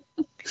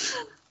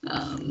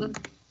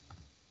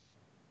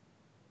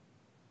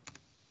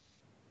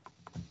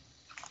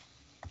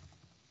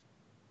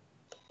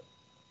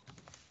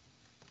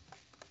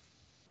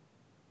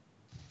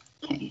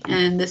 Okay,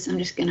 and this I'm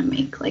just gonna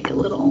make like a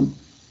little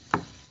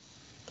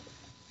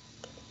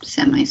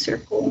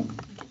semicircle.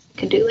 I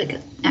could do like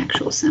an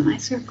actual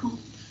semicircle.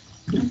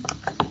 No.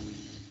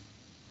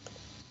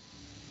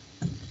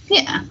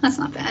 Yeah, that's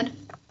not bad.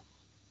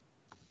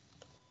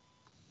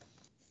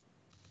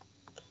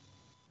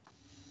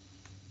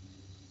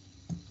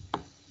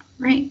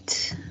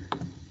 Right.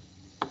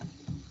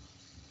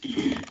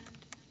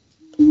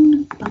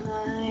 And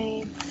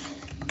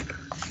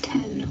 5,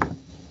 10.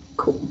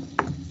 Cool.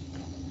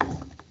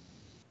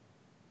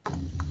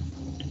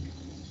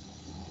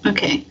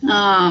 Okay,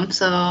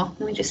 so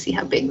let me just see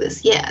how big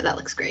this, yeah, that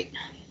looks great.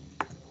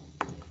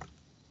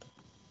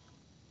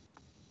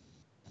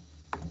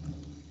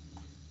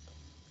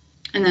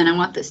 And then I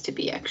want this to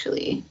be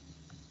actually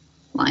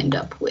lined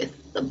up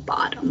with the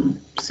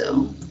bottom.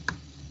 So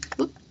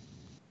whoop,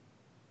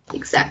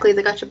 exactly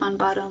the gachapon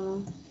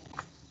bottom.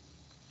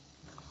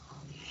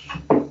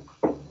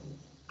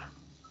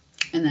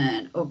 And and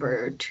then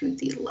over to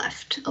the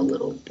left a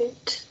little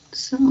bit.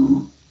 So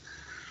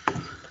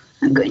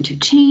I'm going to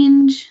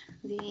change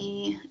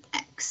the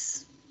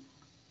x.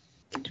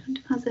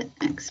 Deposit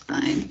x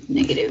by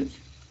negative.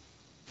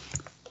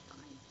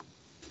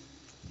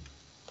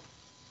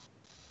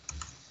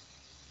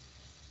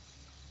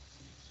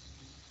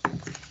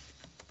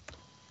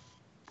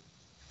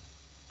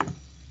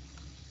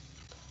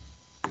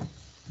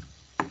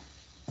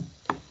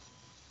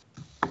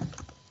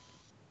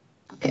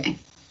 Okay.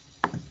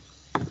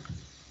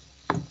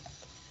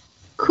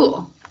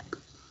 Cool.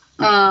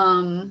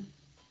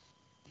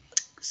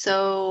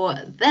 So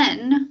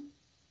then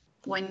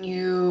when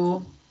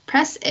you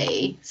press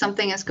A,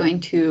 something is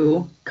going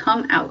to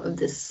come out of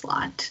this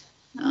slot.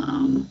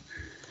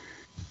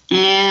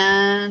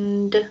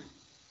 And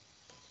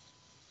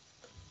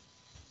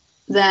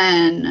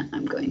then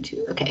I'm going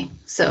to, okay,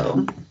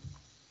 so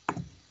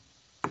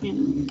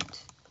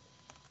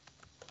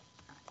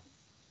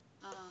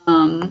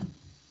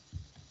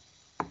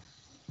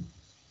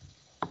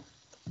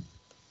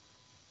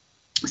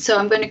so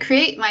I'm going to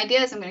create, my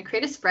idea is I'm going to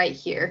create a sprite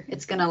here.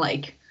 It's going to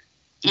like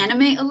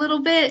animate a little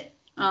bit,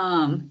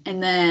 and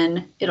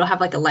then it'll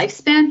have like a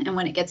lifespan, and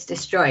when it gets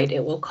destroyed,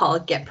 it will call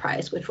get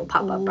prize, which will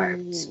pop up our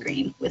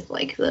screen with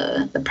like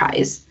the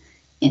prize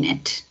in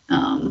it.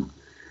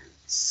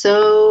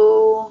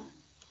 So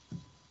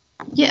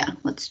yeah,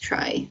 let's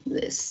try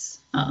this.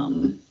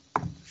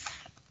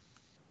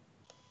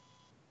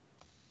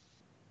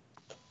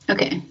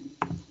 Okay.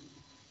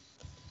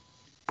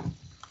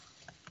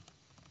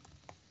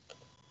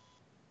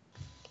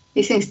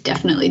 These things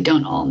definitely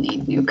don't all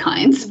need new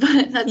kinds,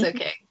 but that's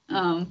okay.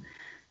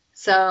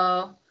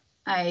 So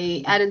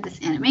I added this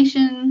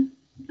animation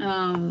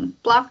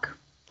block,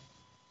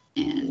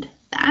 and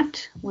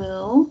that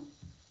will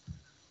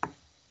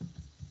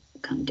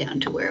come down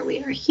to where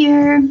we are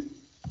here.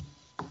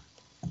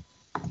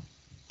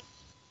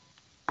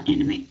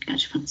 Animate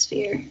gachapon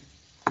sphere.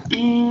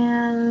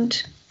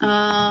 And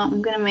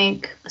I'm going to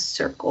make a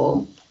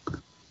circle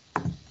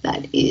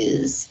that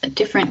is a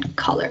different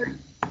color,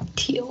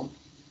 teal.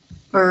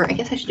 Or I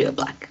guess I should do a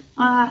black.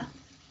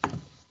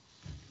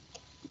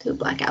 Do a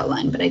black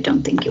outline, but I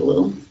don't think it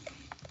will.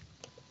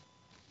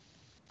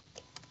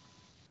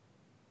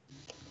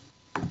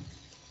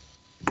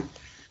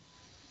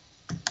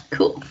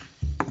 Cool.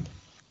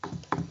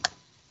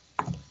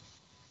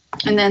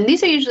 And then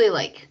these are usually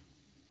like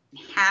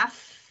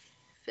half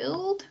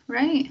filled,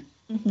 right?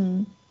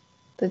 Mm-hmm.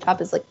 The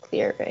top is like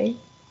clear, right?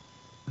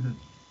 Mm-hmm.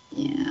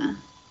 Yeah.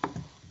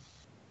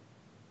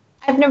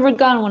 I've never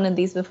gone one of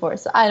these before,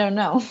 so I don't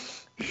know.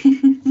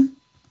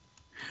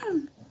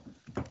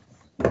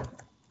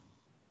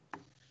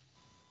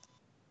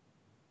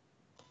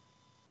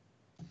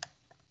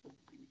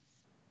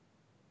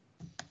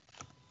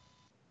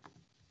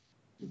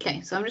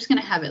 Okay, so I'm just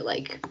gonna have it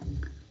like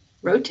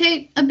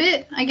rotate a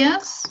bit, I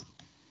guess.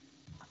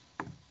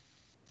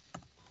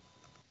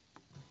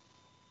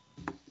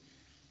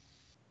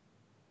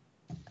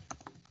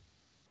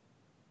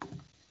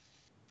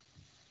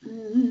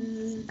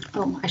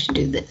 Oh, I should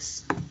do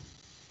this.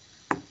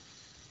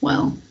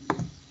 Well.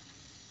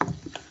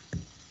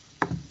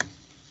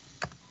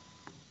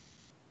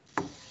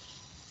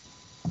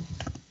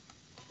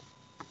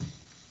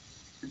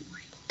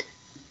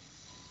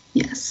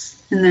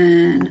 Yes, and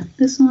then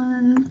this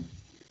one,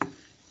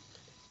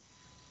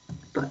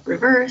 but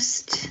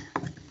reversed.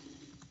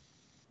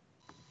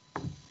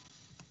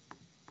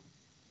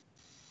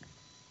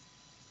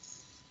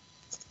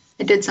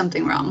 I did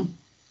something wrong.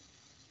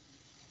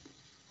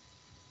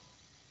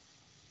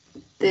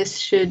 This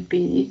should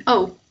be,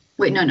 oh,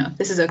 wait, no,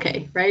 this is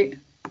okay, right?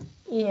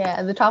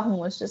 Yeah, the top one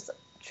was just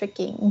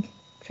tricking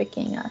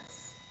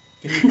us.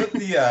 Can you put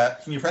the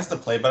can you press the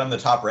play button on the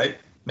top right?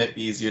 Might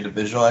be easier to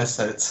visualize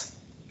that it's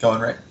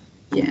going right.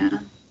 Yeah.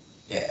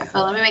 Yeah.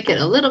 Oh, let me make it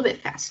a little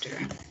bit faster.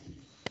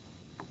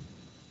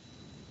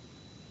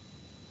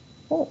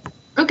 Oh.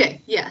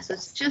 Okay, yeah, so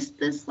it's just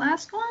this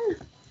last one.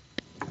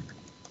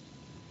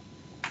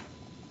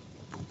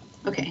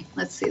 Okay,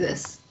 let's see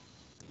this.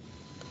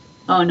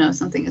 Oh no,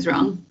 something is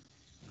wrong.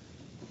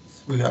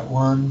 We got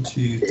 1,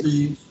 2,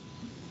 3.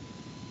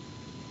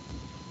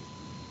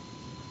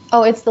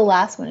 Oh, it's the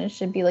last one. It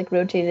should be like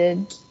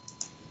rotated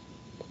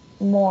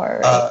more,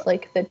 right?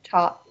 Like the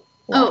top.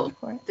 Oh,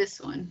 this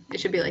one. It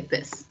should be like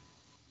this.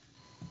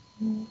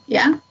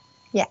 Yeah?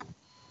 Yeah.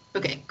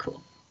 Okay,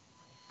 cool.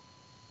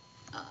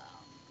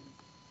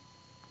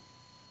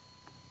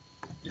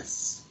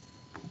 Yes.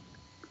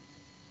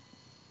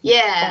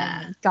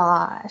 Yeah. Oh my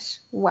gosh.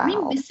 Wow.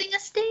 Are we missing a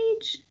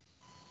stage?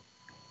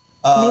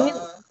 Maybe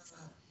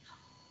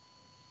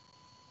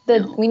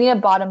No. we need a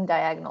bottom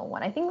diagonal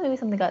one. I think maybe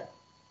something got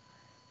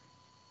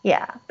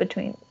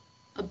between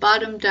A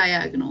bottom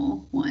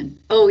diagonal one.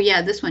 Oh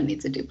yeah, this one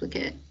needs a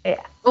duplicate.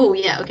 Yeah. Oh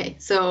yeah, okay.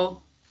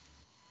 So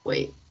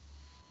wait.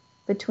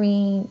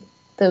 Between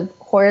the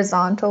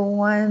horizontal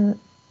one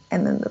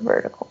and then the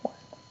vertical one.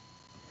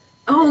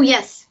 Oh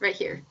yes, right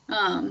here.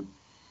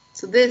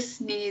 So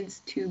this needs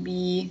to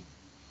be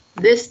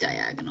this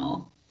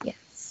diagonal.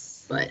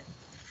 Yes. But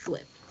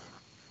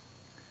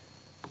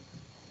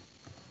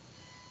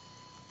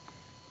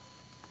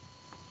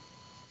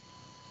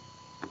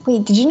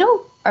Wait, did you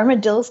know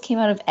armadillos came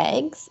out of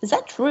eggs? Is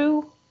that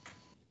true?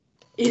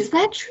 Is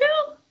that true?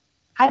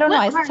 I don't know.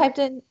 What I typed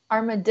in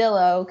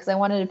armadillo because I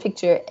wanted a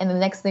picture, and the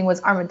next thing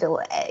was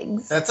armadillo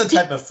eggs. That's a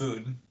type of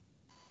food.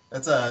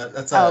 That's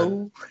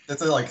a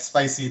like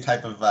spicy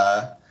type of.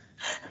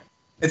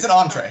 It's an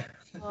entree.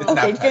 It's an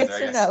Okay, appetizer, good I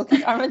to guess. know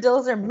because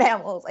armadillos are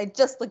mammals. I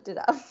just looked it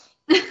up.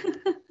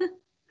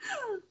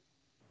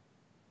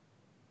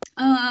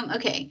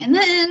 Okay, and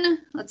then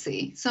let's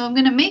see. So I'm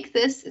gonna make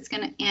this. It's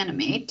gonna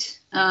animate.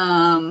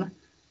 And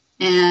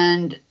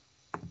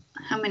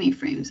how many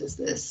frames is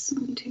this?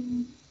 1,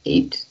 2,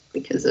 8,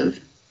 because of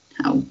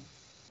how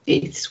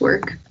eighths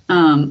work. So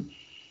I'm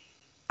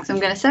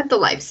gonna set the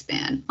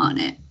lifespan on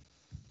it,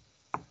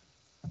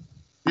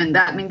 and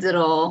that means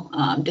it'll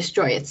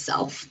destroy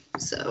itself.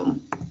 So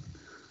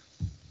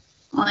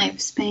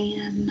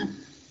lifespan.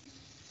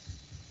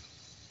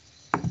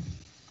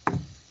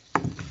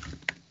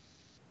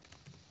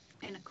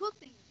 And a cool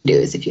thing to do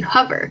is if you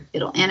hover,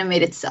 it'll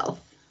animate itself.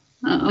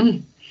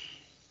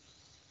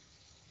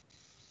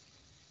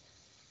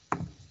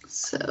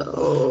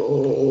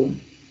 So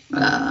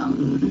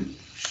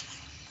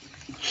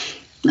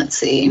let's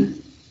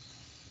see.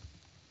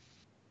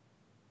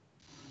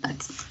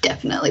 That's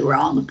definitely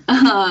wrong.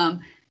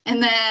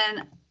 And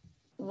then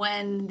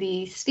when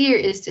the sphere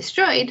is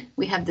destroyed,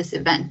 we have this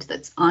event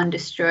that's on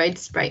destroyed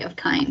sprite of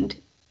kind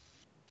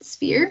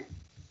sphere.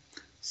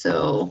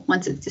 So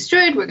once it's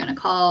destroyed, we're going to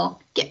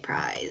call get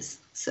prize.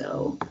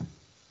 So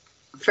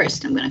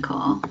first I'm going to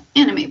call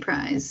animate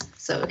prize.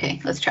 So,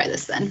 okay, let's try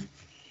this then.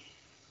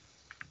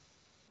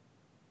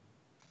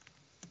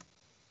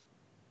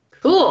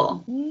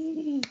 Cool.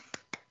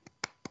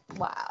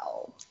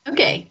 Wow.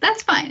 Okay,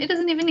 that's fine. It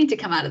doesn't even need to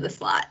come out of the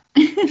slot.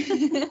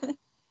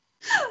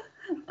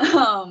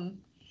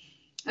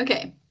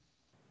 Okay.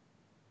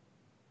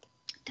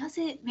 Does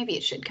it? Maybe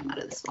it should come out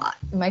of the slot.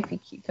 It might be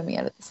cute coming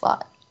out of the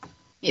slot.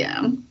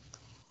 Yeah.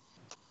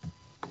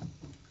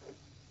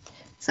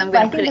 So I'm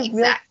going to put it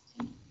exact.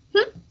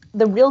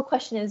 The real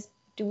question is,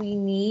 do we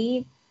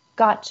need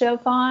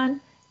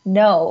gachapon?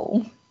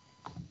 No.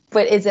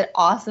 But is it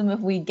awesome if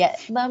we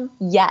get them?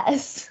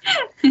 Yes.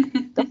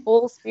 The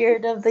full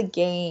spirit of the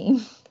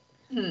game.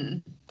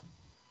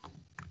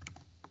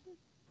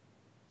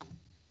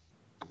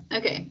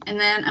 Okay, and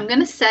then I'm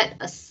going to set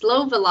a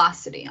slow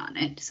velocity on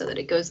it so that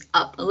it goes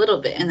up a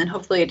little bit, and then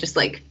hopefully it just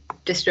like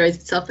destroys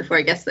itself before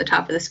it gets to the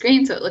top of the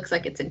screen, so it looks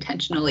like it's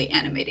intentionally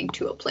animating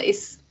to a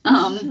place.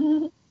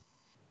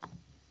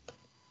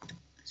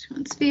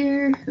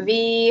 Sphere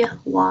V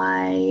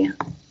Y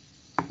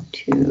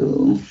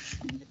 2.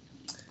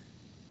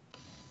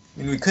 I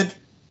mean, we could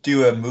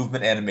do a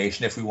movement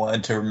animation if we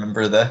wanted to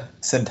remember the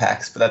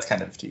syntax, but that's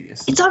kind of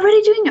tedious. It's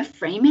already doing a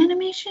frame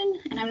animation,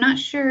 and I'm not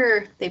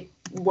sure they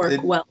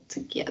work well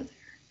together.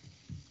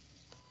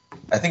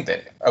 I think they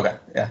do. Okay,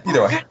 yeah,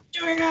 either way.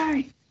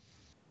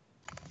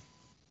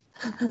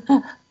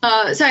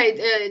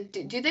 Sorry,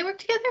 do they work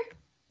together?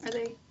 Are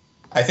they?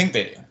 I think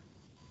they do.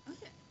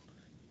 Okay.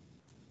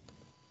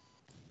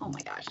 Oh my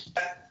gosh.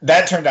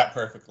 That turned out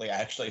perfectly,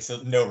 actually, so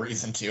no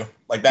reason to.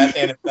 Like,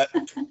 that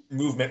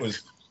movement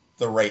was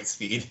the right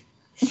speed.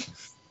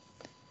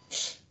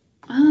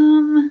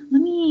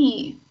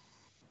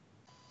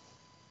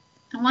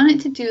 I want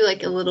it to do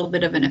like a little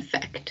bit of an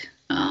effect.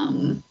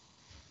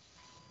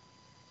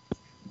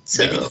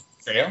 So maybe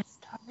just the trail?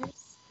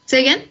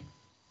 Say again?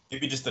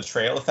 Maybe just the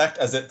trail effect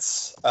as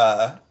it's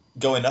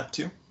going up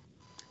to.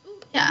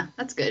 Yeah,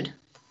 that's good.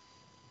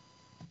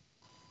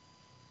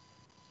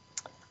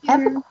 I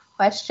have a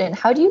question.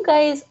 How do you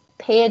guys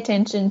pay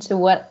attention to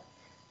what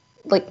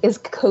like is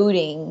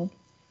coding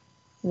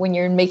when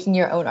you're making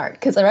your own art?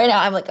 Because right now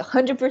I'm like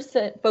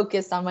 100%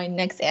 focused on my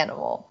next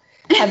animal.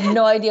 I have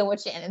no idea what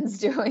Shannon's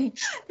doing.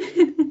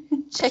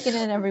 Checking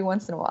in every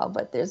once in a while,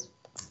 but there's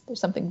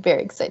something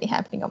very exciting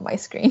happening on my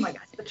screen. Oh my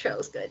gosh, the trail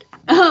is good.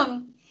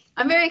 I'm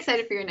very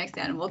excited for your next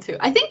animal too.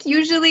 I think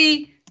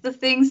usually the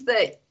things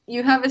that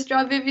you have us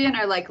draw, Vivian,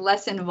 are like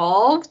less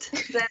involved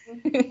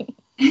than.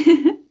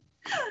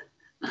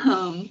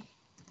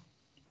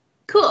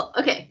 Cool.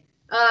 Okay.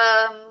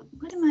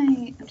 What am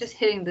I? I'm just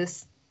hitting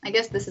this. I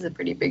guess this is a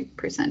pretty big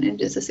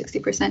percentage. It's a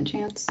 60%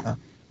 chance.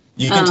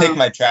 You can take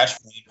my trash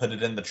and put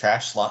it in the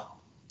trash slot.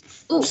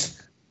 Ooh.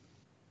 It's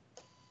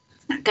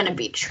not gonna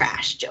be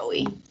trash,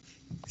 Joey.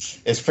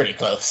 It's pretty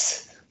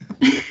close.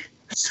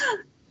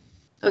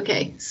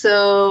 Okay,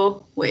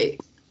 so wait.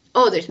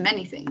 Oh, there's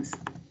many things.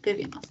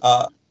 Vivian.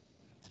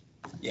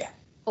 Yeah.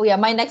 Oh yeah,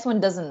 my next one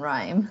doesn't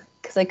rhyme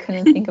because I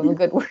couldn't think of a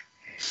good word.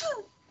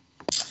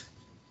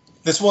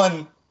 This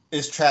one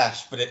is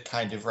trash, but it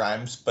kind of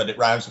rhymes, but it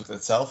rhymes with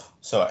itself.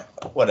 So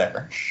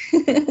whatever.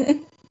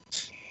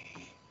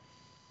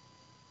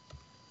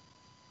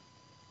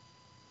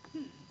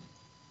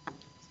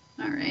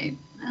 All right.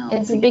 Well,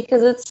 It's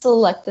because it's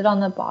selected on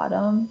the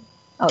bottom.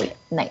 Oh yeah,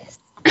 nice.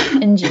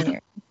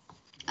 Engineering.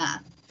 Oh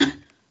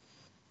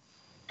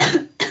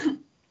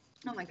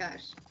my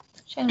gosh.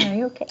 Shannon, are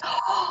you okay?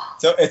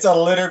 So it's a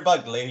litter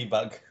bug,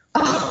 ladybug.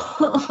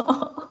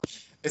 Oh.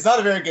 It's not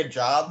a very good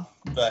job,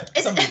 but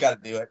somebody's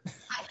got to do it.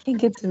 I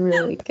think it's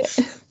really good.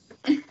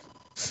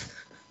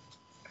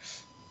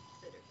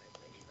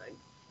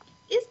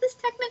 Is this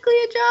technically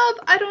a job?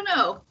 I don't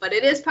know, but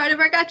it is part of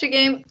our gacha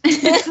game.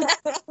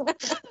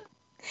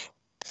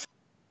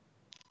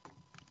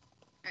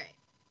 Alright.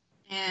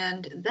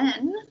 And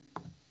then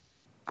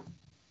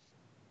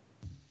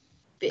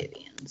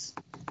Vivian's.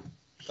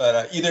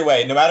 But either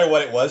way, no matter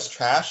what it was,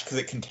 trash, because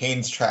it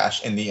contains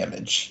trash in the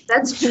image.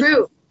 That's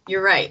true.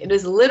 You're right. It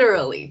is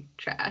literally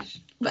trash,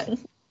 but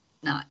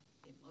not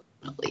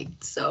emotionally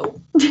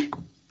so. Okay.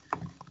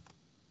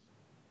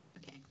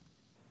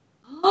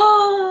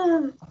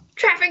 Oh,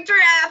 traffic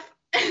giraffe.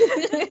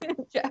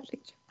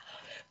 Traffic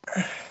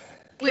giraffe.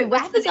 Wait,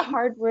 Giraffe is a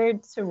hard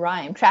word to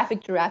rhyme.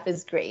 Traffic giraffe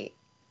is great.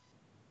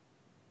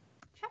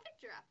 Traffic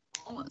giraffe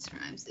almost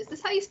rhymes. Is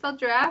this how you spell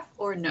giraffe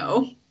or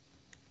no?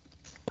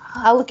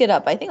 I'll look it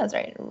up. I think that's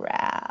right.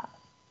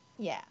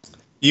 Yeah.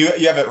 You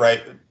have it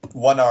right.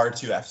 1 R,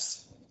 2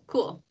 Fs.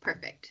 Cool.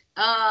 Perfect.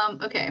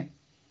 Okay.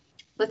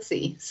 Let's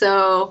see.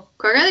 So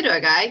Corgalidor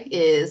guy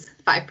is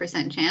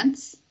 5%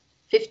 chance.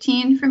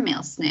 15 for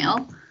male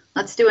snail.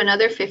 Let's do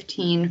another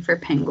 15 for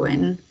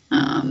penguin.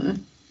 To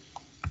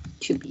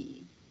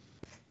be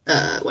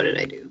what did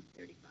I do?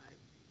 35.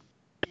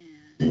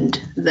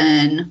 And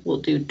then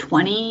we'll do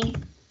 20.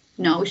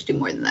 No, we should do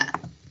more than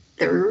that.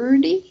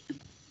 30.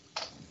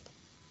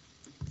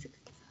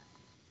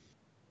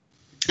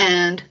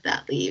 And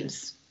that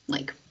leaves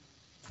like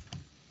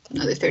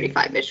another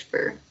 35-ish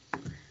for,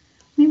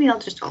 maybe I'll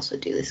just also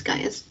do this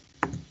guy as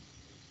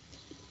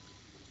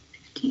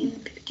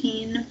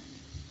 15.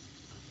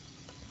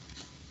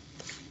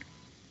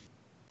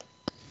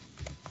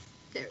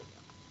 There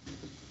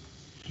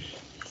we go.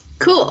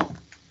 Cool.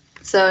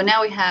 So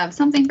now we have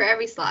something for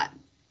every slot.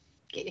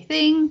 Get your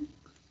thing.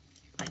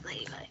 Like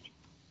ladybug.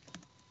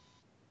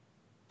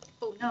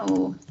 Oh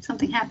no,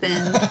 something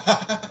happened.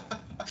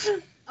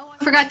 Oh, I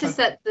forgot to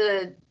set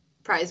the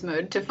prize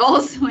mode to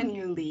false when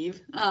you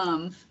leave.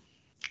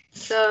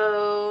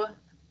 So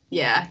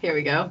yeah, here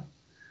we go.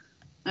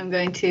 I'm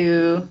going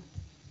to,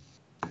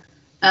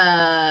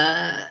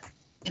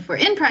 if we're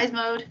in prize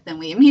mode, then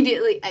we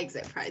immediately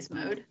exit prize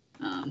mode.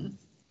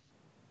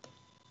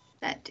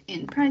 Set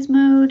in prize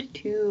mode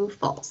to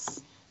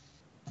false.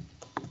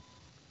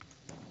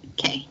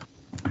 Okay.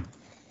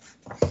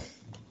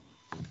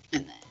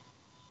 And then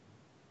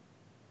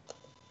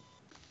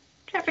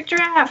traffic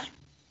giraffe.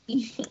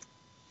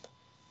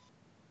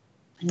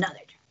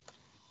 Another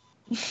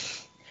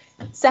giraffe.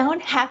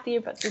 Sound happy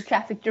about your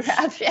traffic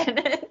giraffe,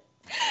 Shannon.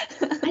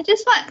 I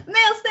just want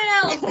male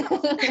snails.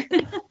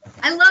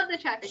 I love the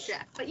traffic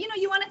giraffe, but you know,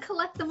 you want to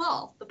collect them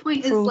all. The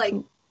point is, like,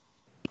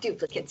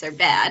 duplicates are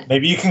bad.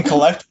 Maybe you can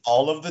collect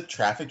all of the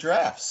traffic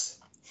giraffes.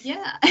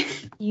 Yeah.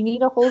 You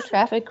need a whole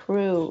traffic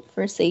crew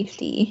for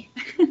safety.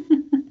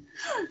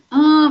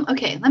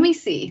 Okay, let me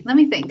see. Let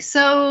me think.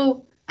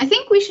 So I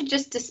think we should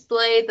just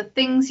display the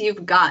things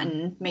you've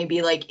gotten,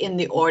 maybe like in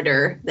the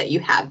order that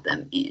you have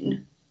them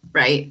in,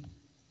 right?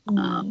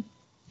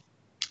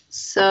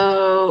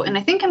 So, and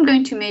I think I'm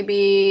going to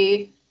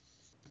maybe,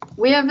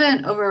 we have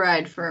an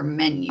override for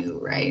menu,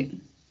 right?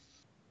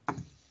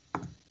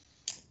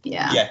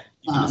 Yeah. Yeah,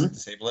 you can just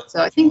disable it.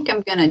 So I think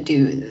I'm going to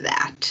do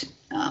that.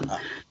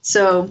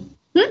 So,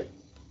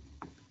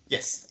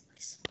 Yes.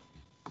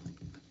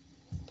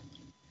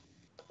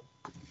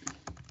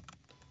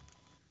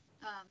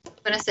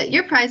 I'm going to set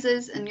your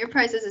prizes, and your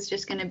prizes is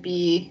just going to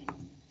be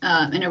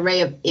an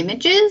array of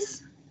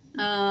images.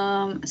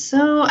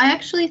 So I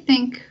actually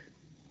think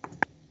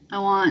I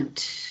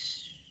want,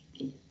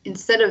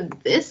 instead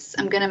of this,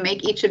 I'm going to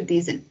make each of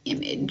these an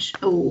image.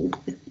 Oh.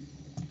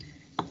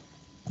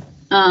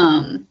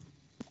 And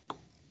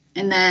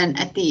then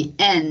at the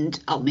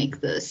end, I'll make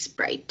the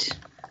sprite.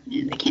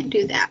 And I can't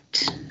do that.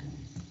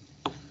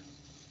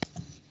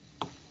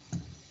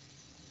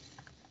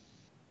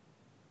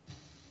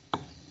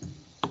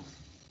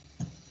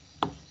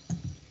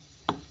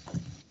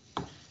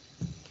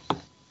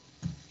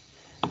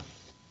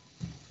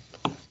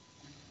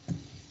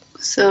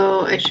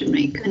 So I should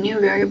make a new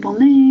variable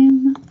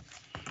name,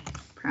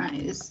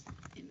 prize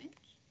image.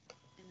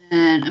 And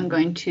then I'm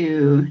going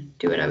to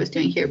do what I was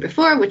doing here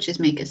before, which is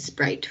make a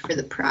sprite for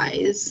the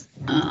prize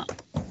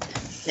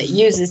that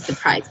uses the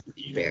prize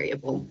image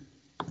variable.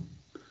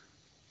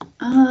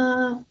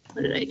 What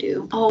did I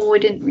do? Oh, I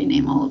didn't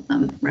rename all of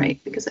them, right?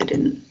 Because I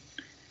didn't.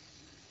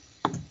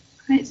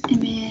 Prize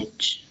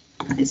image,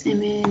 prize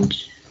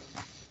image,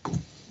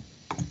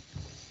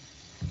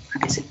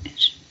 prize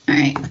image. All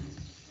right.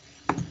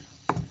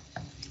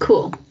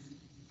 Cool.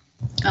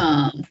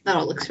 That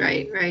all looks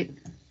right?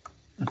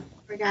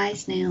 Guy,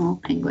 snail,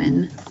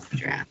 penguin,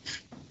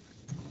 giraffe,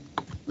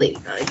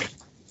 ladybug.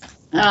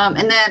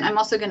 And then I'm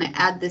also going to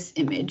add this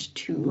image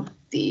to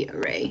the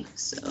array.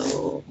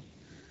 So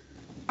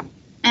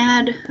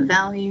add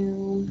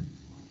value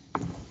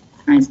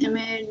prize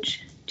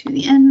image to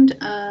the end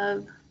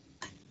of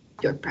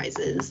your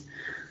prizes.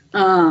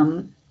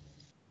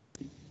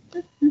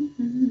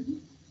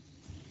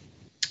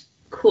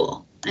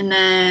 Cool. And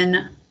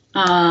then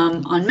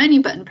On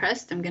menu button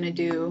pressed, I'm going to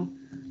do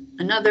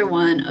another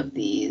one of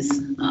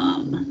these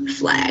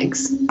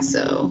flags.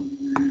 So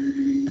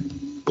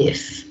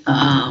if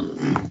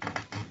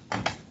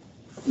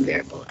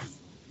variable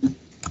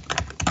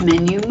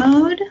menu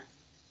mode.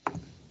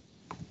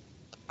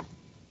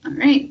 All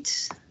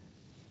right.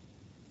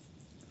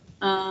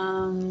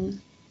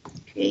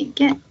 Create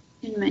get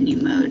in menu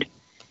mode.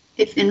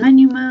 If in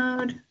menu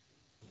mode,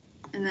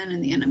 and then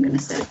in the end, I'm going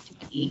to set it to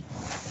be.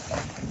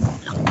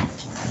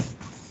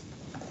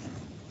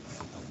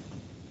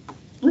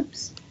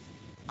 Whoops.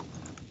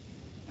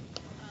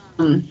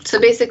 So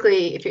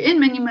basically, if you're in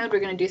menu mode, we're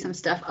going to do some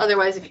stuff.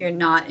 Otherwise, if you're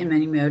not in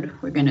menu mode,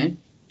 we're going to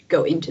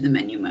go into the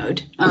menu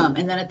mode.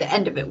 And then at the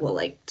end of it, we'll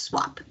like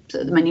swap.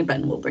 So the menu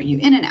button will bring you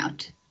in and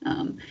out.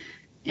 And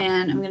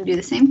I'm going to do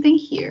the same thing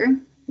here,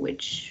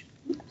 which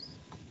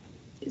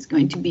is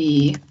going to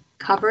be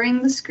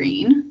covering the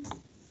screen.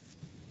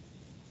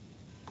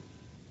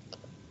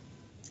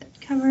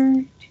 Set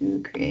cover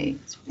to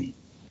create screen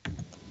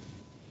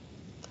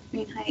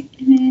height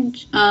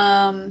image.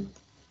 And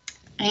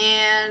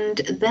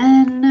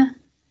then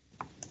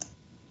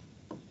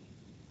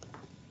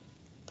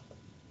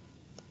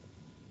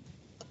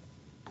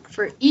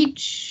for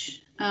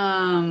each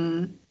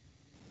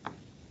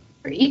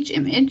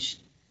image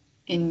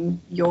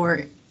in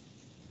your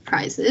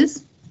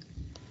prizes,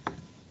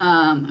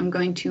 I'm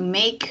going to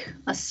make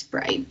a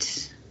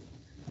sprite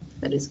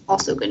that is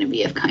also going to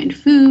be of kind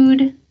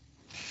food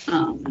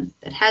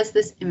that has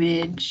this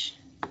image.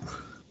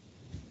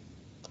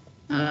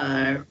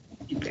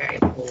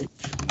 Variable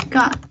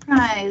got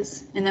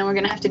prize, and then we're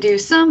going to have to do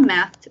some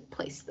math to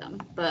place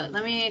them. But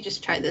let me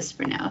just try this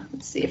for now.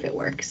 Let's see if it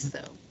works.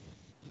 So,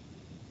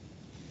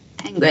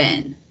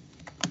 penguin.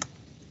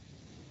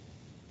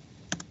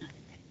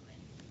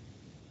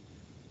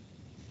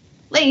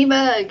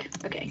 Ladybug.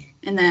 Okay,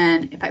 and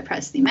then if I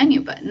press the menu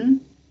button,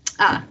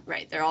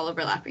 right, they're all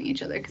overlapping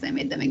each other because I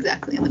made them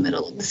exactly in the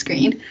middle of the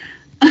screen.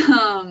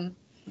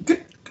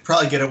 Could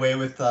probably get away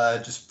with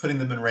just putting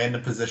them in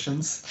random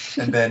positions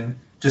and then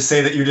just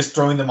say that you're just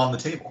throwing them on the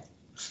table.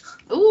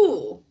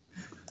 Ooh,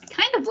 I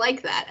kind of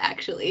like that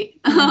actually.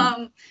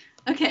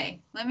 Okay,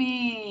 let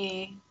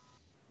me.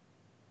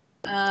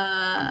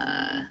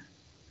 And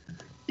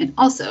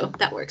also,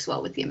 that works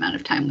well with the amount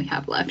of time we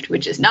have left,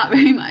 which is not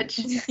very much.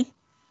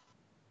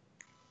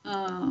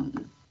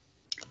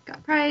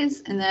 Got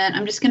prize, and then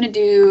I'm just going to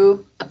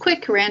do a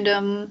quick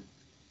random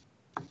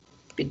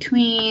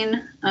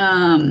between,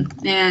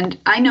 and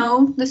I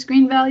know the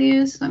screen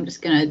values, so I'm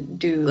just going to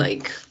do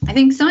like, I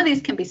think some of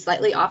these can be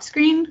slightly off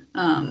screen,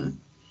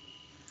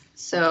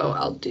 so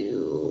I'll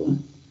do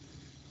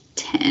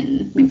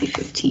 10, maybe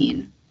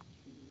 15.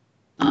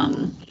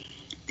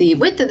 The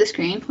width of the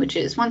screen, which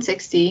is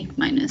 160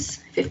 minus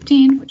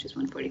 15, which is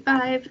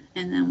 145,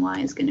 and then y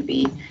is going to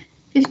be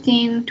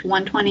 15 to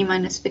 120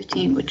 minus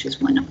 15, which is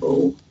 10.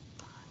 All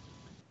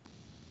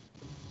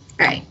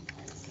right,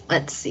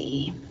 let's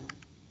see.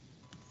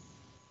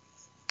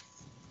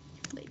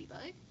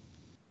 Ladybug.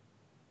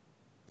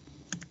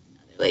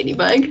 Another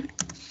ladybug.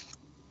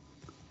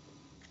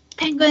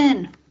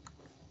 Penguin.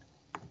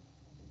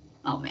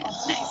 Oh man,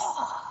 nice.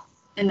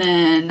 And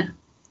then,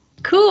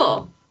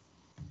 cool.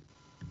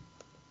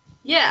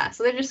 Yeah,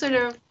 so they're just sort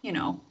of, you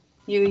know,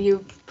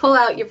 you pull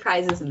out your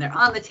prizes and they're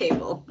on the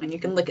table and you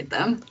can look at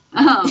them.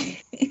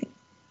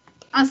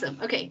 Awesome.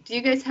 Okay. Did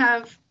you guys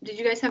have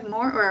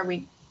more, or are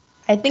we?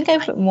 I think I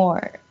put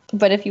more,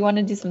 but if you want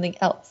to do something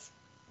else,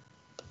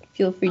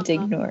 feel free to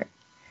ignore it.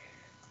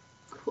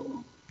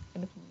 Cool.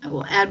 I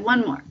will add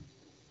one more.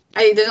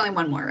 There's only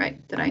one more, right?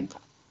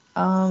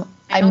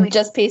 I'm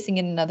just pasting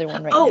in another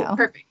one right now. Oh,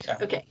 perfect. Yeah.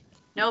 Okay.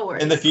 No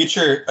worries. In the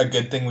future, a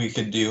good thing we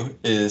could do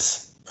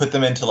is put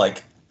them into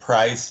like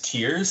prize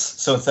tiers.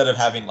 So instead of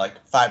having like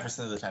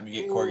 5% of the time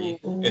you get corgi,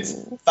 it's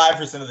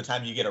 5% of the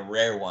time you get a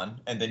rare one,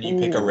 and then you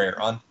pick a rare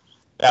one.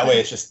 That way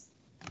it's just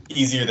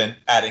easier than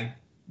adding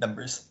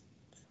numbers.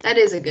 That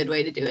is a good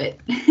way to do it.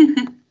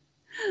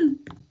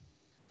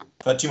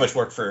 But too much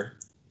work for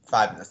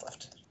 5 minutes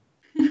left.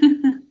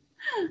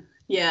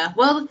 Yeah.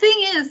 Well, the thing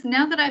is,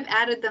 now that I've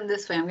added them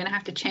this way, I'm going to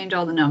have to change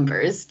all the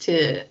numbers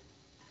to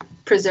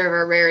preserve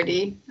our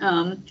rarity.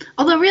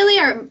 Although really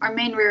our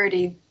main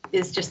rarity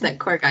is just that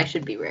Corgi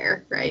should be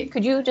rare, right?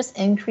 Could you just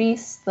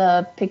increase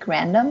the pick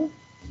random?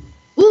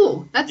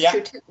 Ooh, that's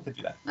true too. Could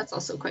do that. That's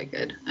also quite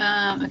good.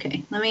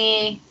 Okay, let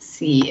me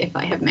see if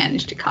I have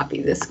managed to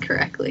copy this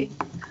correctly.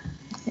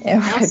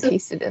 Yeah, I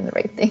pasted in the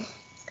right thing.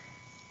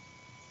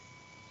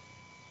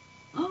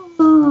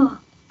 Oh,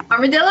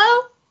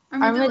 armadillo?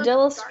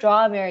 Armadillo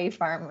strawberry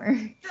farmer.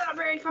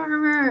 Strawberry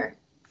farmer.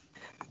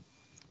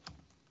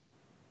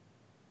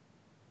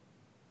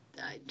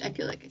 I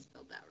feel like I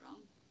spelled that wrong.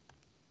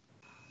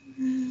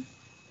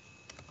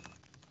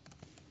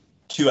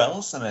 2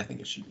 L's, and I think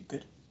it should be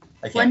good.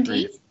 I can't 1 D?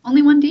 read.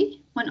 Only 1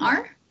 D? 1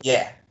 R?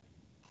 Yeah.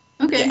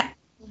 Okay. Yeah.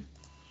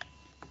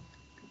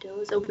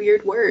 Armadillo is a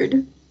weird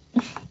word.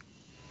 All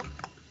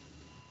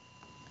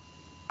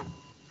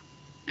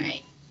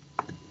right.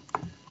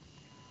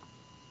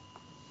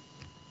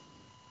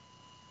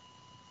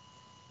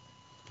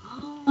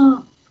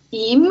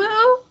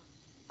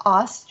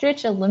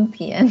 Ostrich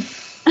Olympian.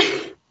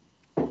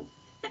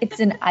 It's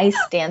an ice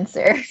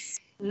dancer.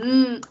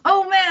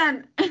 Oh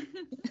man.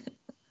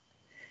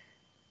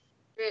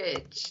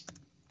 Rich.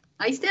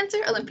 Ice dancer,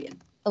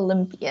 Olympian.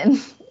 Olympian.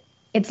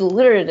 It's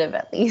alliterative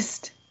at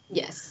least.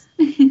 Yes.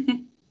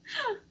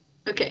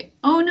 Okay.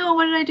 Oh no,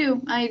 what did I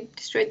do? I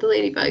destroyed the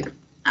ladybug.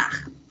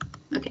 Ah.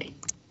 Okay.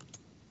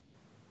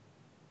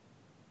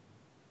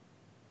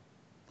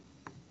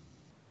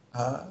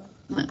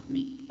 Let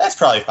me. That's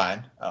probably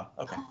fine. Oh,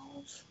 okay.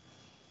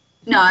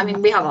 No, I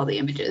mean, we have all the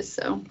images,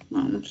 so.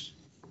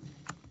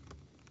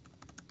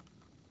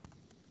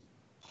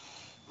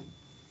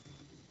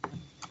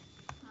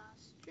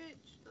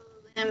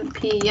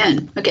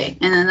 Olympian. Okay,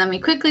 and then let me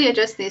quickly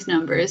adjust these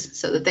numbers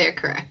so that they're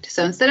correct.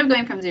 So instead of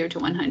going from 0 to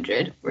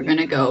 100, we're going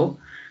to go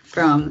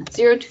from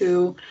 0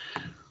 to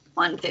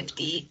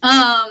 150.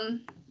 And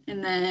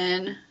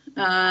then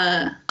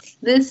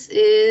this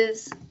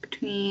is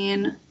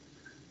between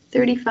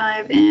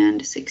 35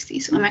 and 60.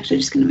 So I'm actually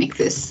just going to make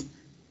this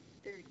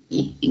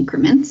 30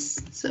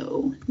 increments.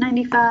 So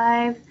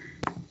 95,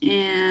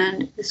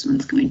 and this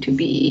one's going to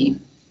be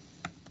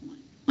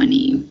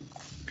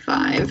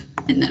 25,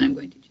 and then I'm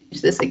going to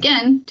change this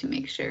again to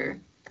make sure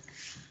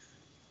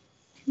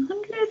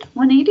 200,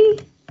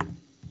 180.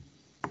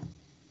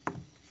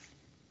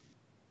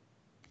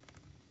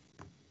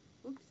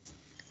 Oops.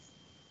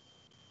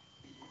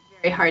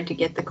 Very hard to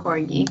get the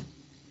corgi.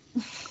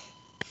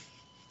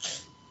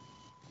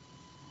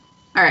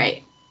 All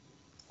right,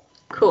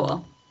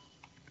 cool.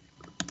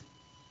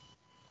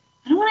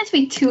 I don't want it to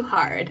be too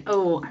hard.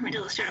 Oh,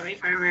 Armadillo Strawberry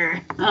Farmer.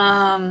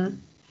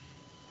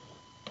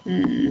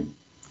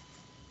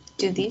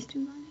 Do these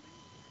two lines?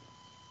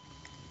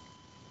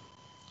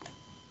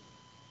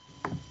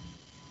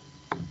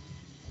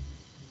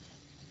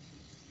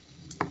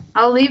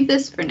 I'll leave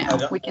this for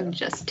now. We can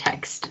just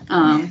text.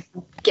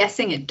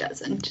 Guessing it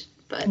doesn't,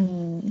 but.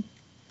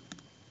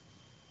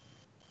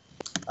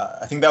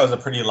 I think that was a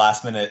pretty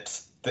last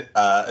minute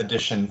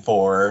addition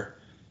for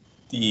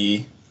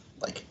the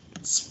like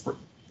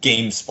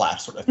game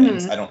splash sort of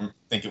things. I don't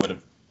think it would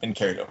have been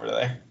carried over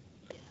there.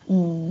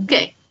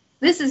 Okay,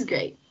 this is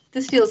great.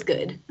 This feels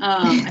good.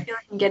 I feel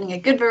like I'm getting a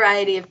good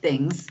variety of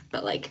things,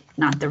 but like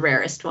not the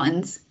rarest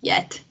ones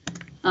yet.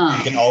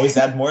 You can always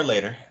add more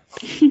later.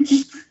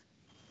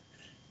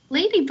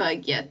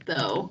 Ladybug yet,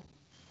 though.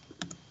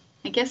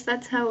 I guess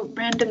that's how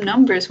random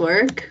numbers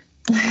work.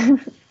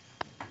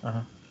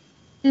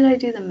 Did I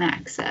do the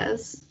max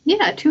as?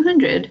 Yeah,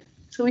 200.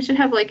 So we should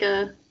have like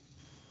a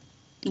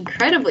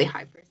incredibly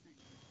high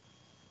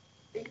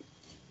percentage.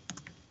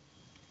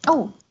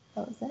 Oh,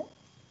 that was it?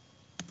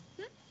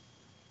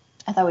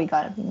 I thought we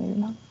got it. Maybe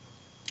not.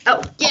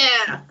 Oh,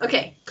 yeah.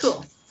 Okay,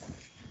 cool.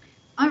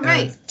 All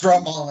right. Throw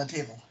them all on the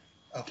table.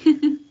 Oh.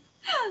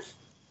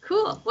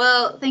 Cool.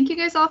 Well, thank you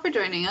guys all for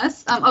joining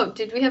us. Oh,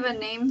 did we have a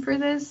name for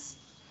this?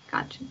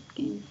 Gotcha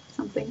game,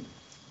 something.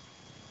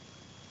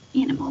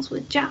 Animals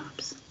with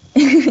jobs.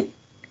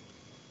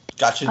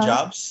 Gotcha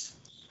jobs?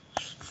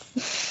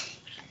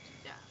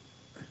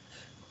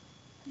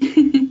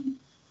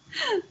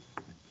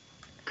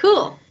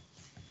 Cool.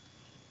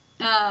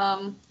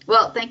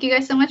 Well, thank you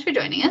guys so much for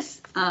joining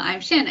us. I'm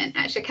Shannon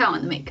at Shakao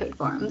on the MakeCode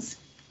forums.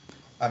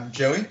 I'm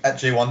Joey at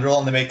JWonderl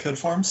on the MakeCode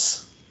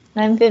forums.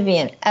 I'm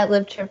Vivian at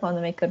LiveChirp on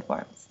the MakeCode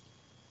forums.